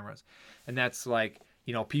trail cameras. And that's like,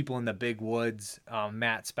 people in the big woods.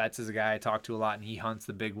 Matt Spetz is a guy I talk to a lot, and he hunts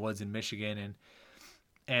the big woods in Michigan.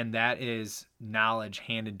 And that is knowledge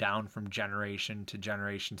handed down from generation to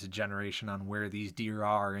generation to generation on where these deer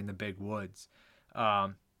are in the big woods.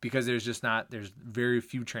 Because there's very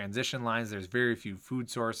few transition lines. There's very few food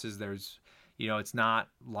sources. It's not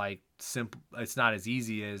like simple. It's not as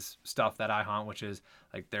easy as stuff that I hunt, which is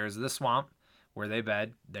like, there's the swamp where they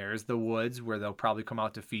bed. There's the woods where they'll probably come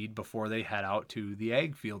out to feed before they head out to the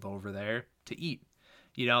ag field over there to eat.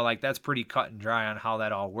 That's pretty cut and dry on how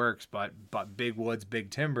that all works. But big woods,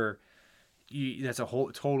 big timber, that's a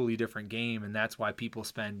whole totally different game. And that's why people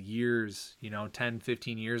spend years, 10,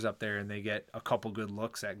 15 years up there, and they get a couple good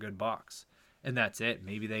looks at good bucks. And that's it.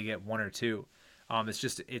 Maybe they get one or two.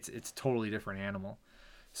 It's a totally different animal.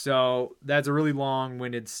 So that's a really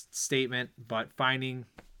long-winded statement, but finding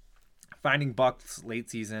bucks late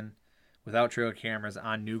season without trail cameras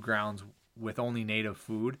on new grounds with only native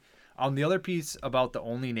food. The other piece about the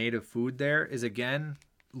only native food there is, again,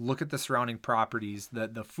 look at the surrounding properties.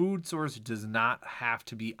 The food source does not have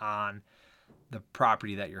to be on the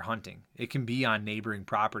property that you're hunting. It can be on neighboring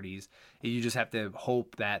properties. You just have to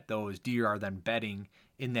hope that those deer are then bedding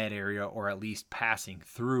in that area, or at least passing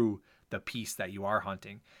through the piece that you are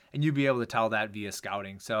hunting. And you'll be able to tell that via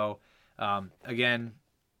scouting. So again,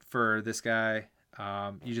 for this guy,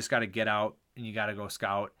 you just got to get out and you got to go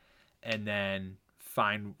scout, and then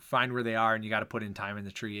find where they are, and you got to put in time in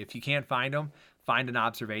the tree. If you can't find them, find an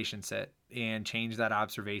observation sit and change that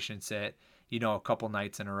observation sit, a couple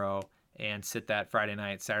nights in a row, and sit that Friday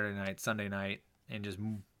night, Saturday night, Sunday night, and just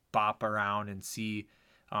bop around and see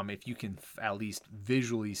if you can at least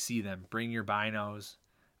visually see them. Bring your binos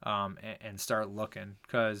and start looking,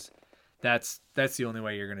 because that's the only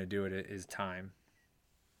way you're going to do it, is time.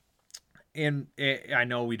 And I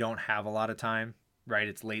know we don't have a lot of time, right?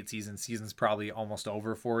 It's late season. Season's probably almost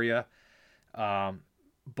over for you.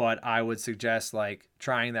 but I would suggest like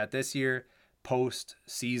trying that this year, post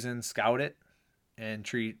season scout it and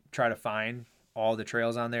try to find all the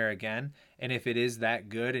trails on there again. And if it is that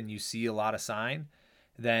good and you see a lot of sign,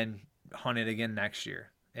 then hunt it again next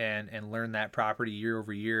year and learn that property year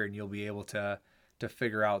over year, and you'll be able to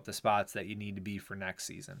figure out the spots that you need to be for next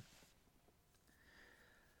season.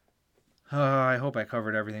 I hope I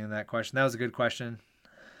covered everything in that question. That was a good question.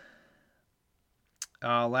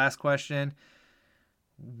 Last question.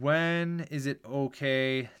 When is it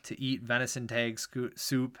okay to eat venison tag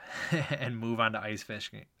soup and move on to ice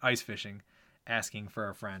fishing? Asking for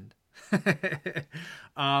a friend.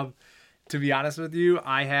 To be honest with you,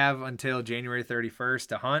 I have until January 31st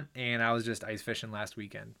to hunt, and I was just ice fishing last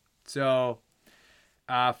weekend. So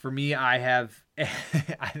for me, I have,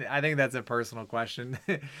 I think that's a personal question.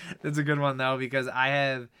 That's a good one though, because I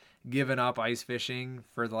have given up ice fishing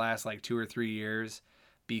for the last like 2 or 3 years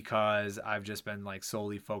because I've just been like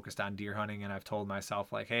solely focused on deer hunting. And I've told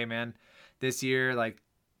myself like, hey man, this year, like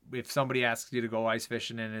if somebody asks you to go ice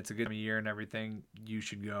fishing and it's a good year and everything, you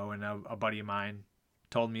should go. And a buddy of mine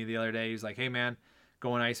told me the other day, he's like, hey man,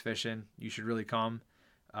 going ice fishing, you should really come.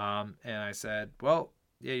 And I said, well,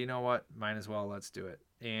 yeah, you know what? Might as well. Let's do it.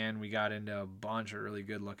 And we got into a bunch of really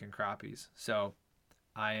good looking crappies. So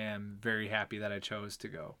I am very happy that I chose to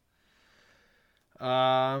go.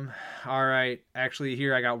 All right. Actually,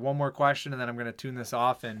 here I got one more question, and then I'm going to tune this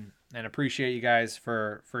off and appreciate you guys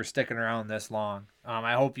for sticking around this long.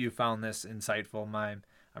 I hope you found this insightful.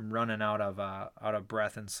 I'm running out of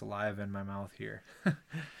breath and saliva in my mouth here.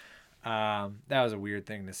 That was a weird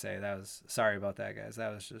thing to say. Sorry about that, guys.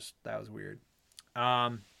 That was weird.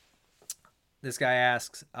 This guy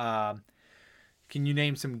asks, can you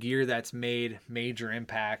name some gear that's made major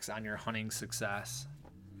impacts on your hunting success?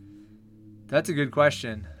 That's a good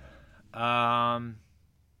question. I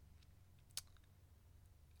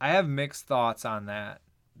have mixed thoughts on that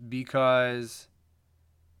because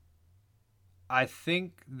I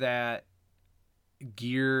think that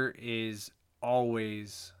gear is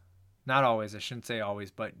always, not always, I shouldn't say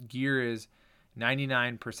always, but gear is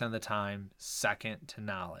 99% of the time second to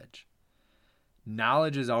knowledge.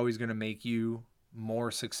 Knowledge is always going to make you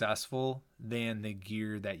more successful than the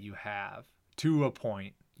gear that you have to a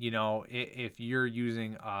point. You know, if you're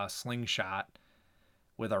using a slingshot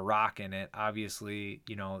with a rock in it, obviously,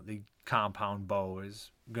 you know, the compound bow is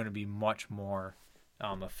going to be much more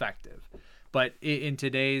effective. But in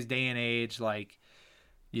today's day and age, like,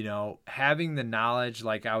 you know, having the knowledge,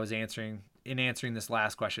 like I was answering this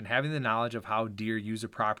last question, having the knowledge of how deer use a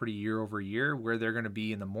property year over year, where they're going to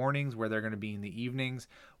be in the mornings, where they're going to be in the evenings,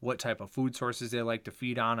 what type of food sources they like to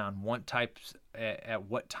feed on what types at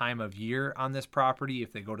what time of year on this property,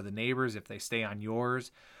 if they go to the neighbors, if they stay on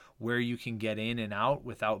yours, where you can get in and out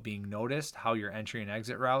without being noticed, how your entry and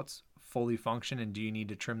exit routes fully function, and do you need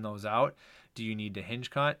to trim those out? Do you need to hinge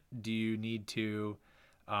cut? Do you need to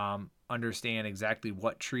understand exactly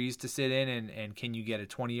what trees to sit in, and can you get a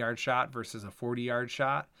 20-yard shot versus a 40-yard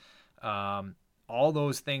shot? All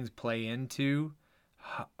those things play into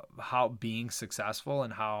how being successful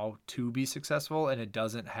and how to be successful, and it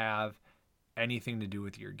doesn't have anything to do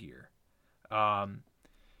with your gear.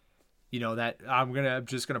 You know, that I'm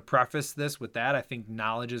just gonna preface this with that. I think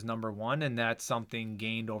knowledge is number one, and that's something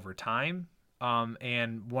gained over time.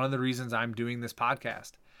 And one of the reasons I'm doing this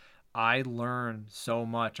podcast, I learn so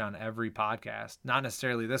much on every podcast, not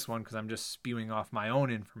necessarily this one, because I'm just spewing off my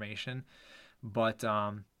own information, but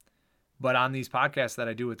on these podcasts that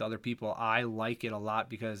I do with other people, I like it a lot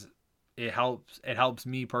because it helps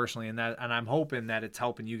me personally, and I'm hoping that it's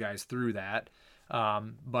helping you guys through that.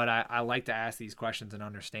 But I like to ask these questions and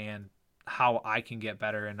understand how I can get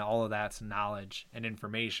better, and all of that's knowledge and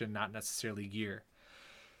information, not necessarily gear.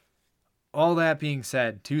 All that being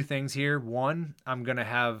said, two things here. One, I'm going to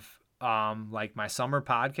have like my summer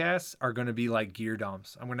podcasts are going to be like gear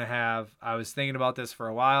dumps. I was thinking about this for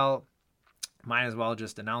a while. Might as well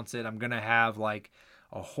just announce it. I'm going to have like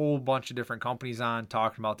a whole bunch of different companies on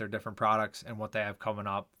talking about their different products and what they have coming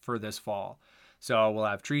up for this fall. So we'll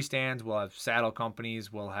have tree stands, we'll have saddle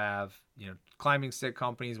companies, we'll have, you know, climbing stick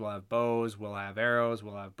companies, we'll have bows, we'll have arrows,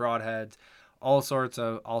 we'll have broadheads, all sorts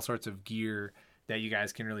of gear that you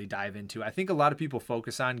guys can really dive into. I think a lot of people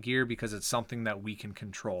focus on gear because it's something that we can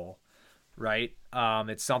control, right?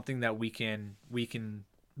 It's something that we can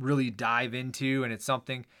really dive into, and it's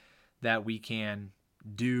something that we can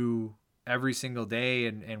do every single day,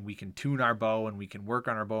 and we can tune our bow, and we can work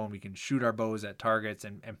on our bow, and we can shoot our bows at targets,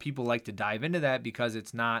 and people like to dive into that because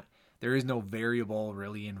there is no variable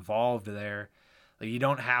really involved there. Like, you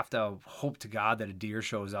don't have to hope to God that a deer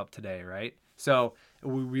shows up today, right? So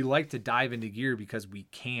we like to dive into gear because we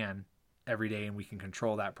can every day and we can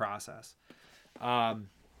control that process.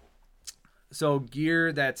 So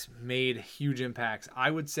gear that's made huge impacts,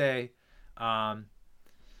 I would say,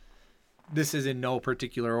 this is in no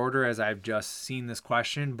particular order as I've just seen this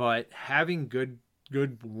question, but having good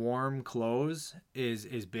warm clothes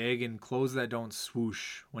is big, and clothes that don't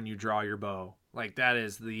swoosh when you draw your bow. Like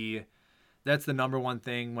that's the number one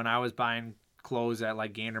thing when I was buying clothes at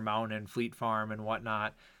like Gander Mountain and Fleet Farm and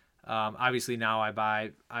whatnot. Obviously now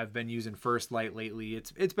I've been using First Light lately.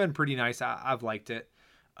 It's been pretty nice. I've liked it.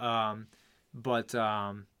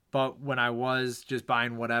 But when I was just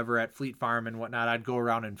buying whatever at Fleet Farm and whatnot, I'd go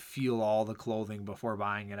around and feel all the clothing before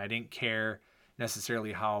buying it. I didn't care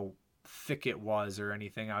necessarily how thick it was or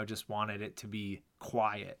anything. I just wanted it to be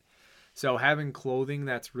quiet. So having clothing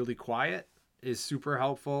that's really quiet is super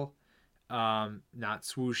helpful. Not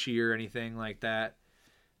swooshy or anything like that.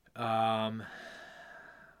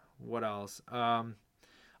 What else?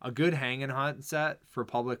 A good hang and hunt set for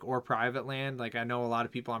public or private land. Like I know a lot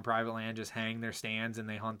of people on private land just hang their stands and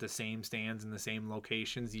they hunt the same stands in the same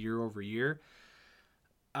locations year over year.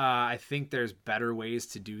 I think there's better ways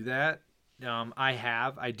to do that.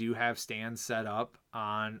 I do have stands set up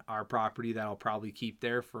on our property that I'll probably keep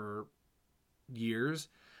there for years,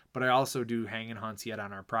 but I also do hang and hunts yet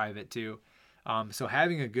on our private too. So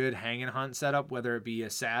having a good hang and hunt setup, whether it be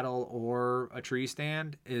a saddle or a tree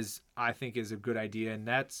stand, I think is a good idea. And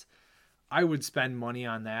I would spend money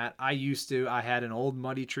on that. I had an old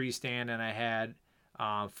muddy tree stand and I had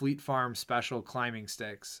Fleet Farm special climbing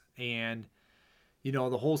sticks. And,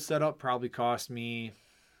 the whole setup probably cost me,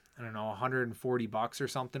 I don't know, $140 or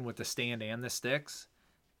something with the stand and the sticks.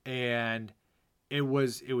 And it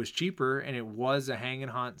was cheaper, and it was a hang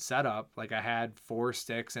and hunt setup. Like I had 4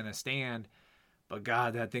 sticks and a stand. But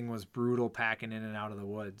God, that thing was brutal packing in and out of the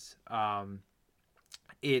woods.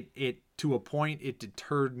 It to a point, it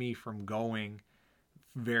deterred me from going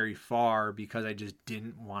very far because I just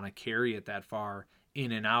didn't want to carry it that far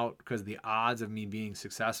in and out because the odds of me being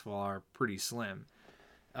successful are pretty slim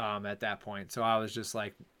at that point. So I was just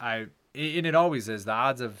like, and it always is. The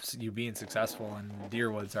odds of you being successful in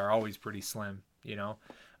deer woods are always pretty slim,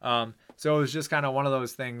 So it was just kind of one of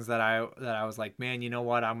those things that I was like, man, you know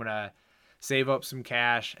what? I'm gonna save up some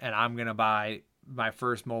cash and I'm going to buy. My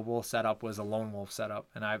first mobile setup was a Lone Wolf setup,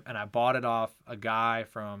 and I bought it off a guy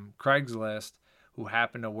from Craigslist who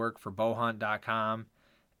happened to work for bowhunt.com.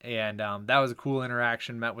 And that was a cool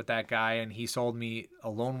interaction. Met with that guy, and he sold me a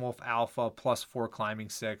Lone Wolf Alpha plus 4 climbing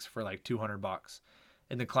sticks for like $200.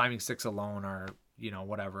 And the climbing sticks alone are,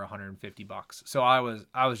 whatever, $150. So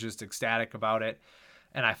I was just ecstatic about it.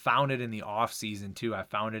 And I found it in the off season too. I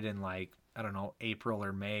found it in like, I don't know, April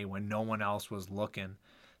or May when no one else was looking.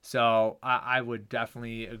 So I would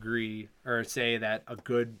definitely agree or say that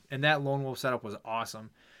and that Lone Wolf setup was awesome.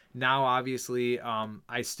 Now, obviously,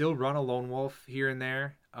 I still run a Lone Wolf here and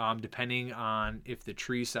there, depending on if the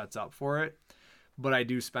tree sets up for it. But I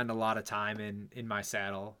do spend a lot of time in my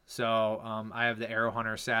saddle. So I have the Arrow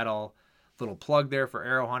Hunter saddle, little plug there for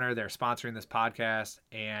Arrow Hunter. They're sponsoring this podcast,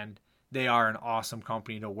 and they are an awesome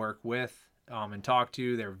company to work with and talk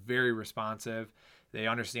to. They're very responsive. They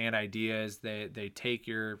understand ideas. They take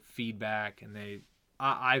your feedback, and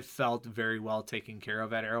I felt very well taken care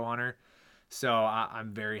of at Arrow Hunter. So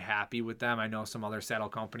I'm very happy with them. I know some other saddle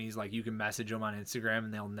companies, like you can message them on Instagram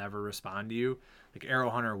and they'll never respond to you. Like Arrow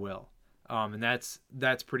Hunter will. And that's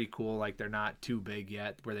pretty cool. Like they're not too big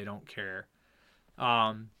yet where they don't care.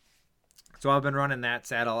 So I've been running that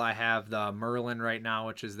saddle. I have the Merlin right now,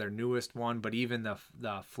 which is their newest one, but even the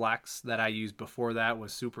Flex that I used before that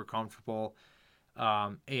was super comfortable.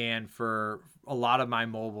 And for a lot of my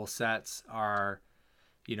mobile sets are,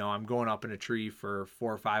 I'm going up in a tree for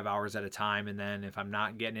 4 or 5 hours at a time. And then if I'm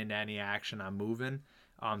not getting into any action, I'm moving.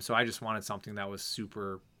 So I just wanted something that was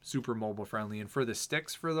super, super mobile friendly. And for the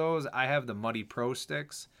sticks for those, I have the Muddy Pro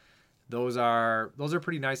sticks. Those are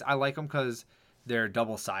pretty nice. I like them because they're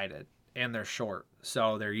double-sided and they're short,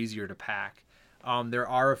 so they're easier to pack. There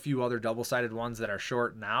are a few other double-sided ones that are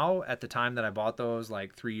short now. At the time that I bought those,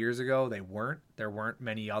 like 3 years ago, there weren't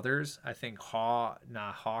many others. I think Hawk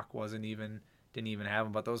didn't even have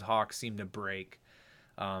them, but those Hawks seem to break.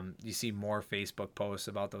 You see more Facebook posts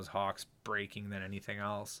about those Hawks breaking than anything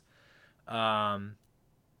else. The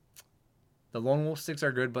Lone Wolf sticks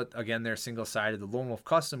are good, but again, they're single-sided. The Lone Wolf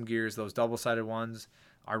custom gears, those double-sided ones,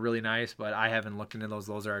 are really nice, but I haven't looked into those.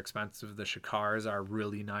 Those are expensive. The Shakars are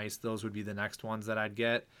really nice. Those would be the next ones that I'd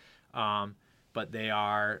get. But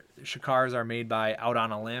Shakars are made by Out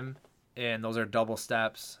on a Limb, and those are double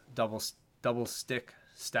stick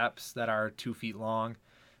steps that are 2 feet long.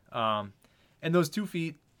 And those 2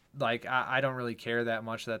 feet, like I don't really care that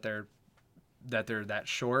much that they're that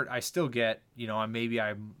short. I still get,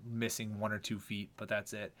 I'm missing 1 or 2 feet, but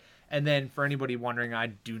that's it. And then for anybody wondering, I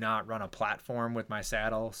do not run a platform with my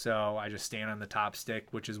saddle, so I just stand on the top stick,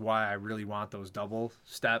 which is why I really want those double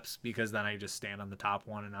steps, because then I just stand on the top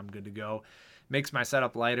one and I'm good to go. Makes my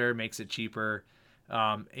setup lighter, makes it cheaper,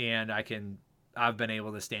 and I've been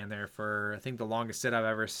able to stand there for, I think the longest sit I've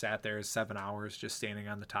ever sat there is 7 hours just standing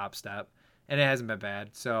on the top step, and it hasn't been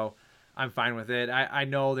bad. So I'm fine with it. I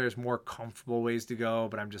know there's more comfortable ways to go,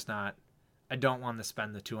 but I don't want to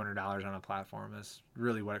spend the $200 on a platform is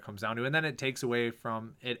really what it comes down to. And then it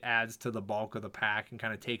adds to the bulk of the pack and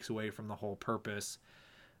kind of takes away from the whole purpose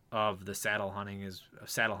of the saddle hunting as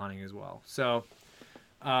well. So,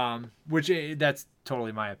 that's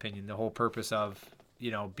totally my opinion. The whole purpose of,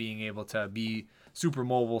 being able to be super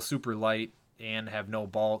mobile, super light, and have no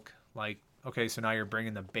bulk. Like, okay, so now you're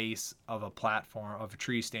bringing the base of a platform, of a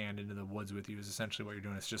tree stand into the woods with you is essentially what you're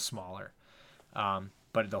doing. It's just smaller.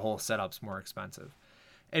 But the whole setup's more expensive.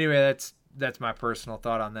 Anyway, that's my personal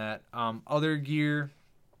thought on that. Other gear,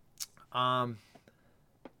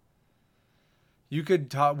 we could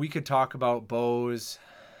talk about bows,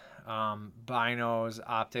 binos,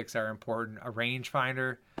 optics are important. A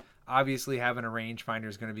rangefinder, obviously having a rangefinder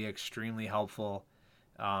is going to be extremely helpful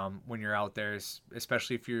when you're out there,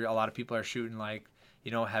 especially if a lot of people are shooting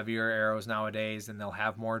heavier arrows nowadays, and they'll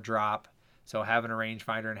have more drop. So having a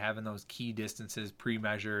rangefinder and having those key distances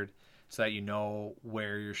pre-measured so that you know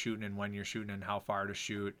where you're shooting and when you're shooting and how far to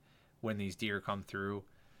shoot when these deer come through,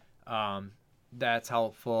 that's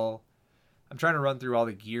helpful. I'm trying to run through all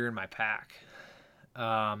the gear in my pack.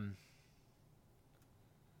 A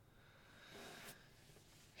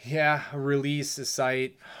release, a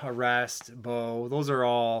sight, a rest, bow. Those are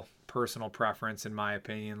all personal preference in my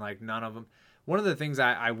opinion. Like, none of them. One of the things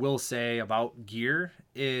I will say about gear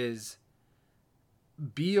is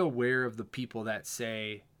be aware of the people that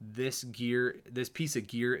say this piece of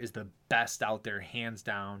gear is the best out there, hands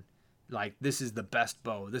down. Like, this is the best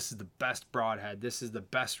bow, this is the best broadhead, this is the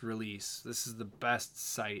best release, this is the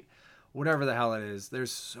best sight, whatever the hell it is.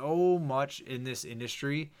 There's so much in this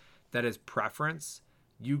industry that is preference.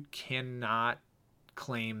 You cannot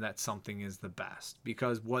claim that something is the best,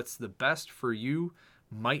 because what's the best for you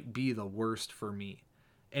might be the worst for me.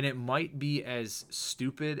 And it might be as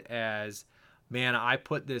stupid as, man, I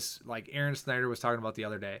put this, like Aaron Snyder was talking about the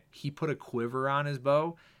other day. He put a quiver on his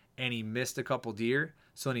bow and he missed a couple deer.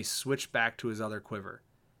 So then he switched back to his other quiver.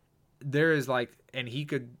 There is and he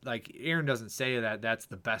could, Aaron doesn't say that that's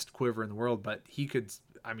the best quiver in the world, but he could,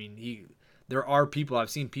 there are people, I've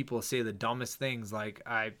seen people say the dumbest things. Like,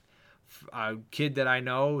 a kid that I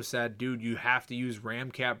know said, dude, you have to use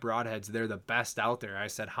Ramcat broadheads. They're the best out there. I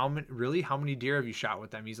said, how many deer have you shot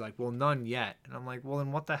with them? He's like, well, none yet. And I'm like, well,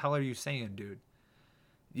 then what the hell are you saying, dude?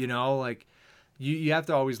 You have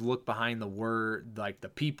to always look behind the word, like the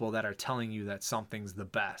people that are telling you that something's the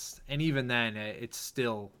best. And even then, it's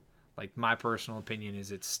still, my personal opinion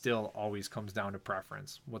is it still always comes down to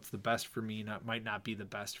preference. What's the best for me might not be the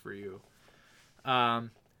best for you. Other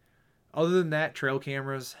than that, trail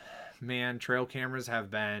cameras have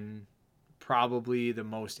been probably the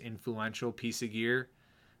most influential piece of gear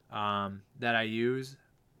that I use,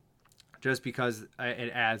 just because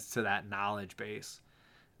it adds to that knowledge base.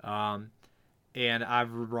 And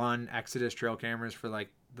I've run Exodus trail cameras for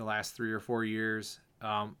the last 3 or 4 years.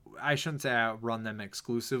 I shouldn't say I run them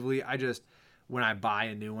exclusively. When I buy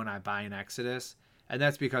a new one, I buy an Exodus, and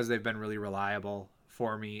that's because they've been really reliable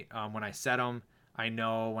for me. When I set them, I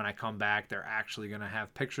know when I come back, they're actually going to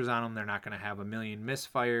have pictures on them. They're not going to have a million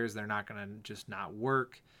misfires. They're not going to just not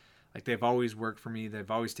work. They've always worked for me.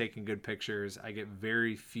 They've always taken good pictures. I get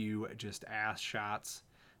very few just ass shots.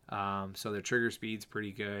 So the trigger speed's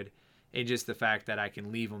pretty good. And just the fact that I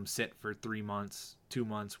can leave them sit for 3 months, 2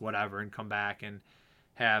 months, whatever, and come back and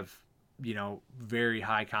have, very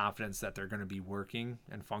high confidence that they're going to be working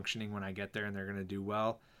and functioning when I get there and they're going to do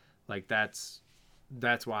well.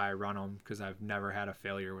 That's why I run them, because I've never had a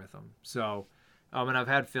failure with them. So, and I've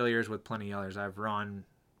had failures with plenty of others. I've run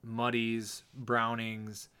Muddies,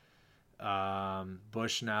 Brownings,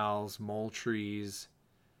 Bushnells, Moultries.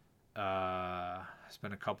 There's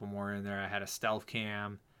been a couple more in there. I had a Stealth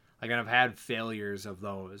Cam. And I've had failures of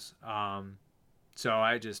those. So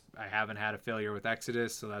I haven't had a failure with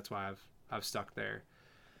Exodus, so that's why I've stuck there.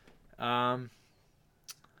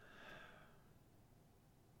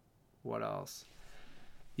 What else?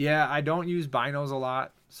 Yeah, I don't use binos a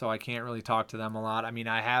lot, so I can't really talk to them a lot.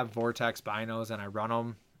 I have Vortex binos and I run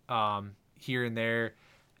them here and there.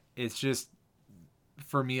 It's just,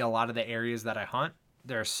 for me, a lot of the areas that I hunt,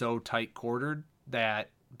 they're so tight quartered that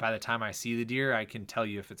by the time I see the deer, I can tell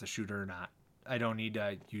you if it's a shooter or not. I don't need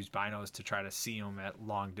to use binos to try to see them at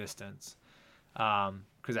long distance,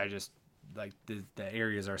 because I just like the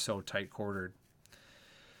areas are so tight quartered.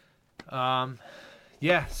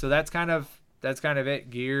 Yeah, so that's kind of it.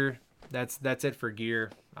 Gear. That's it for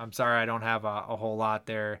gear. I'm sorry I don't have a whole lot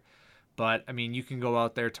there, but I mean you can go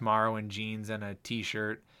out there tomorrow in jeans and a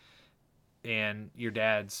t-shirt and your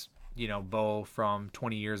dad's bow from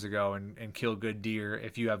 20 years ago and kill good deer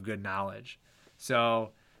if you have good knowledge.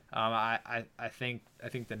 So I think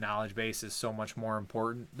the knowledge base is so much more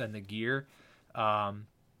important than the gear.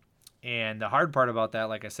 And the hard part about that,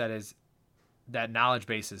 like I said, is that knowledge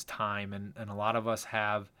base is time, and a lot of us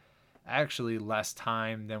have actually less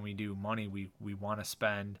time than we do money. We want to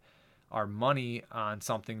spend our money on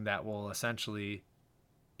something that will essentially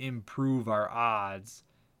improve our odds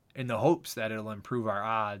in the hopes that it'll improve our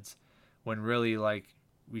odds, when really like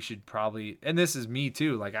we should probably, and this is me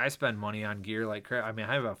too, like I spend money on gear like crap. I mean,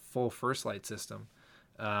 I have a full First Light system,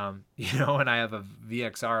 and I have a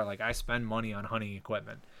VXR. Like I spend money on hunting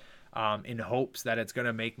equipment in hopes that it's going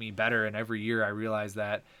to make me better. And every year I realize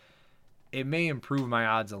that it may improve my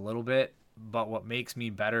odds a little bit, but what makes me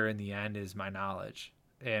better in the end is my knowledge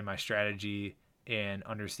and my strategy and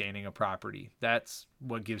understanding a property. That's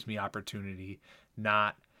what gives me opportunity,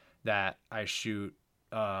 not that I shoot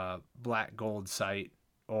black gold sight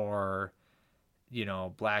or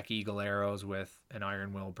Black Eagle arrows with an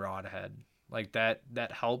iron will broadhead. Like that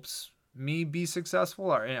helps me be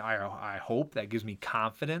successful, or I hope that gives me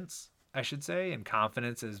confidence, I should say. And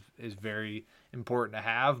confidence is very important to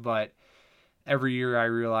have, but every year I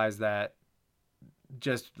realize that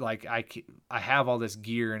just like I have all this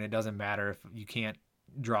gear and it doesn't matter if you can't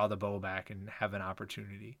draw the bow back and have an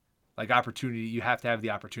opportunity. Like opportunity, you have to have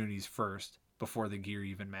the opportunities first before the gear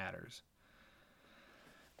even matters.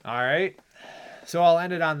 All right. So I'll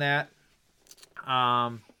end it on that.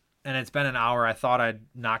 And it's been an hour. I thought I'd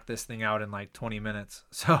knock this thing out in like 20 minutes.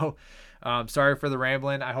 So sorry for the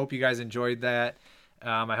rambling. I hope you guys enjoyed that.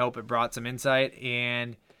 I hope it brought some insight.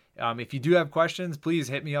 And if you do have questions, please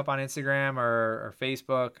hit me up on Instagram or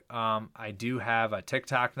Facebook. I do have a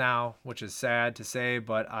TikTok now, which is sad to say,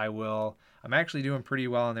 but I'm actually doing pretty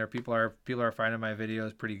well on there. People are finding my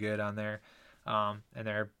videos pretty good on there.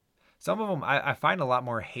 And some of them, I find a lot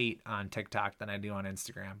more hate on TikTok than I do on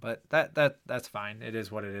Instagram, but that's fine. It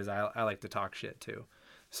is what it is. I like to talk shit too.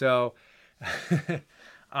 So,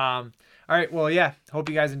 all right. Well, yeah, hope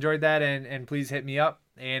you guys enjoyed that, and please hit me up.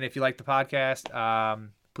 And if you like the podcast,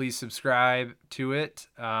 please subscribe to it.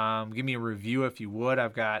 Give me a review if you would.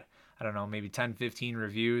 I've got, I don't know, maybe 10, 15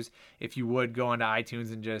 reviews. If you would go onto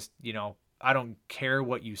iTunes and just, I don't care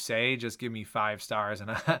what you say, just give me 5 stars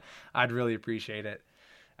and I'd really appreciate it.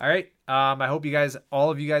 All right. I hope all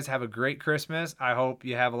of you guys have a great Christmas. I hope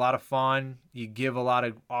you have a lot of fun. You give a lot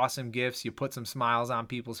of awesome gifts. You put some smiles on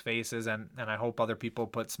people's faces, and I hope other people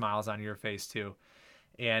put smiles on your face too.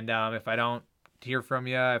 And if I don't hear from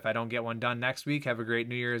you, if I don't get one done next week, have a great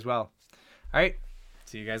New Year as well. All right.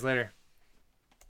 See you guys later.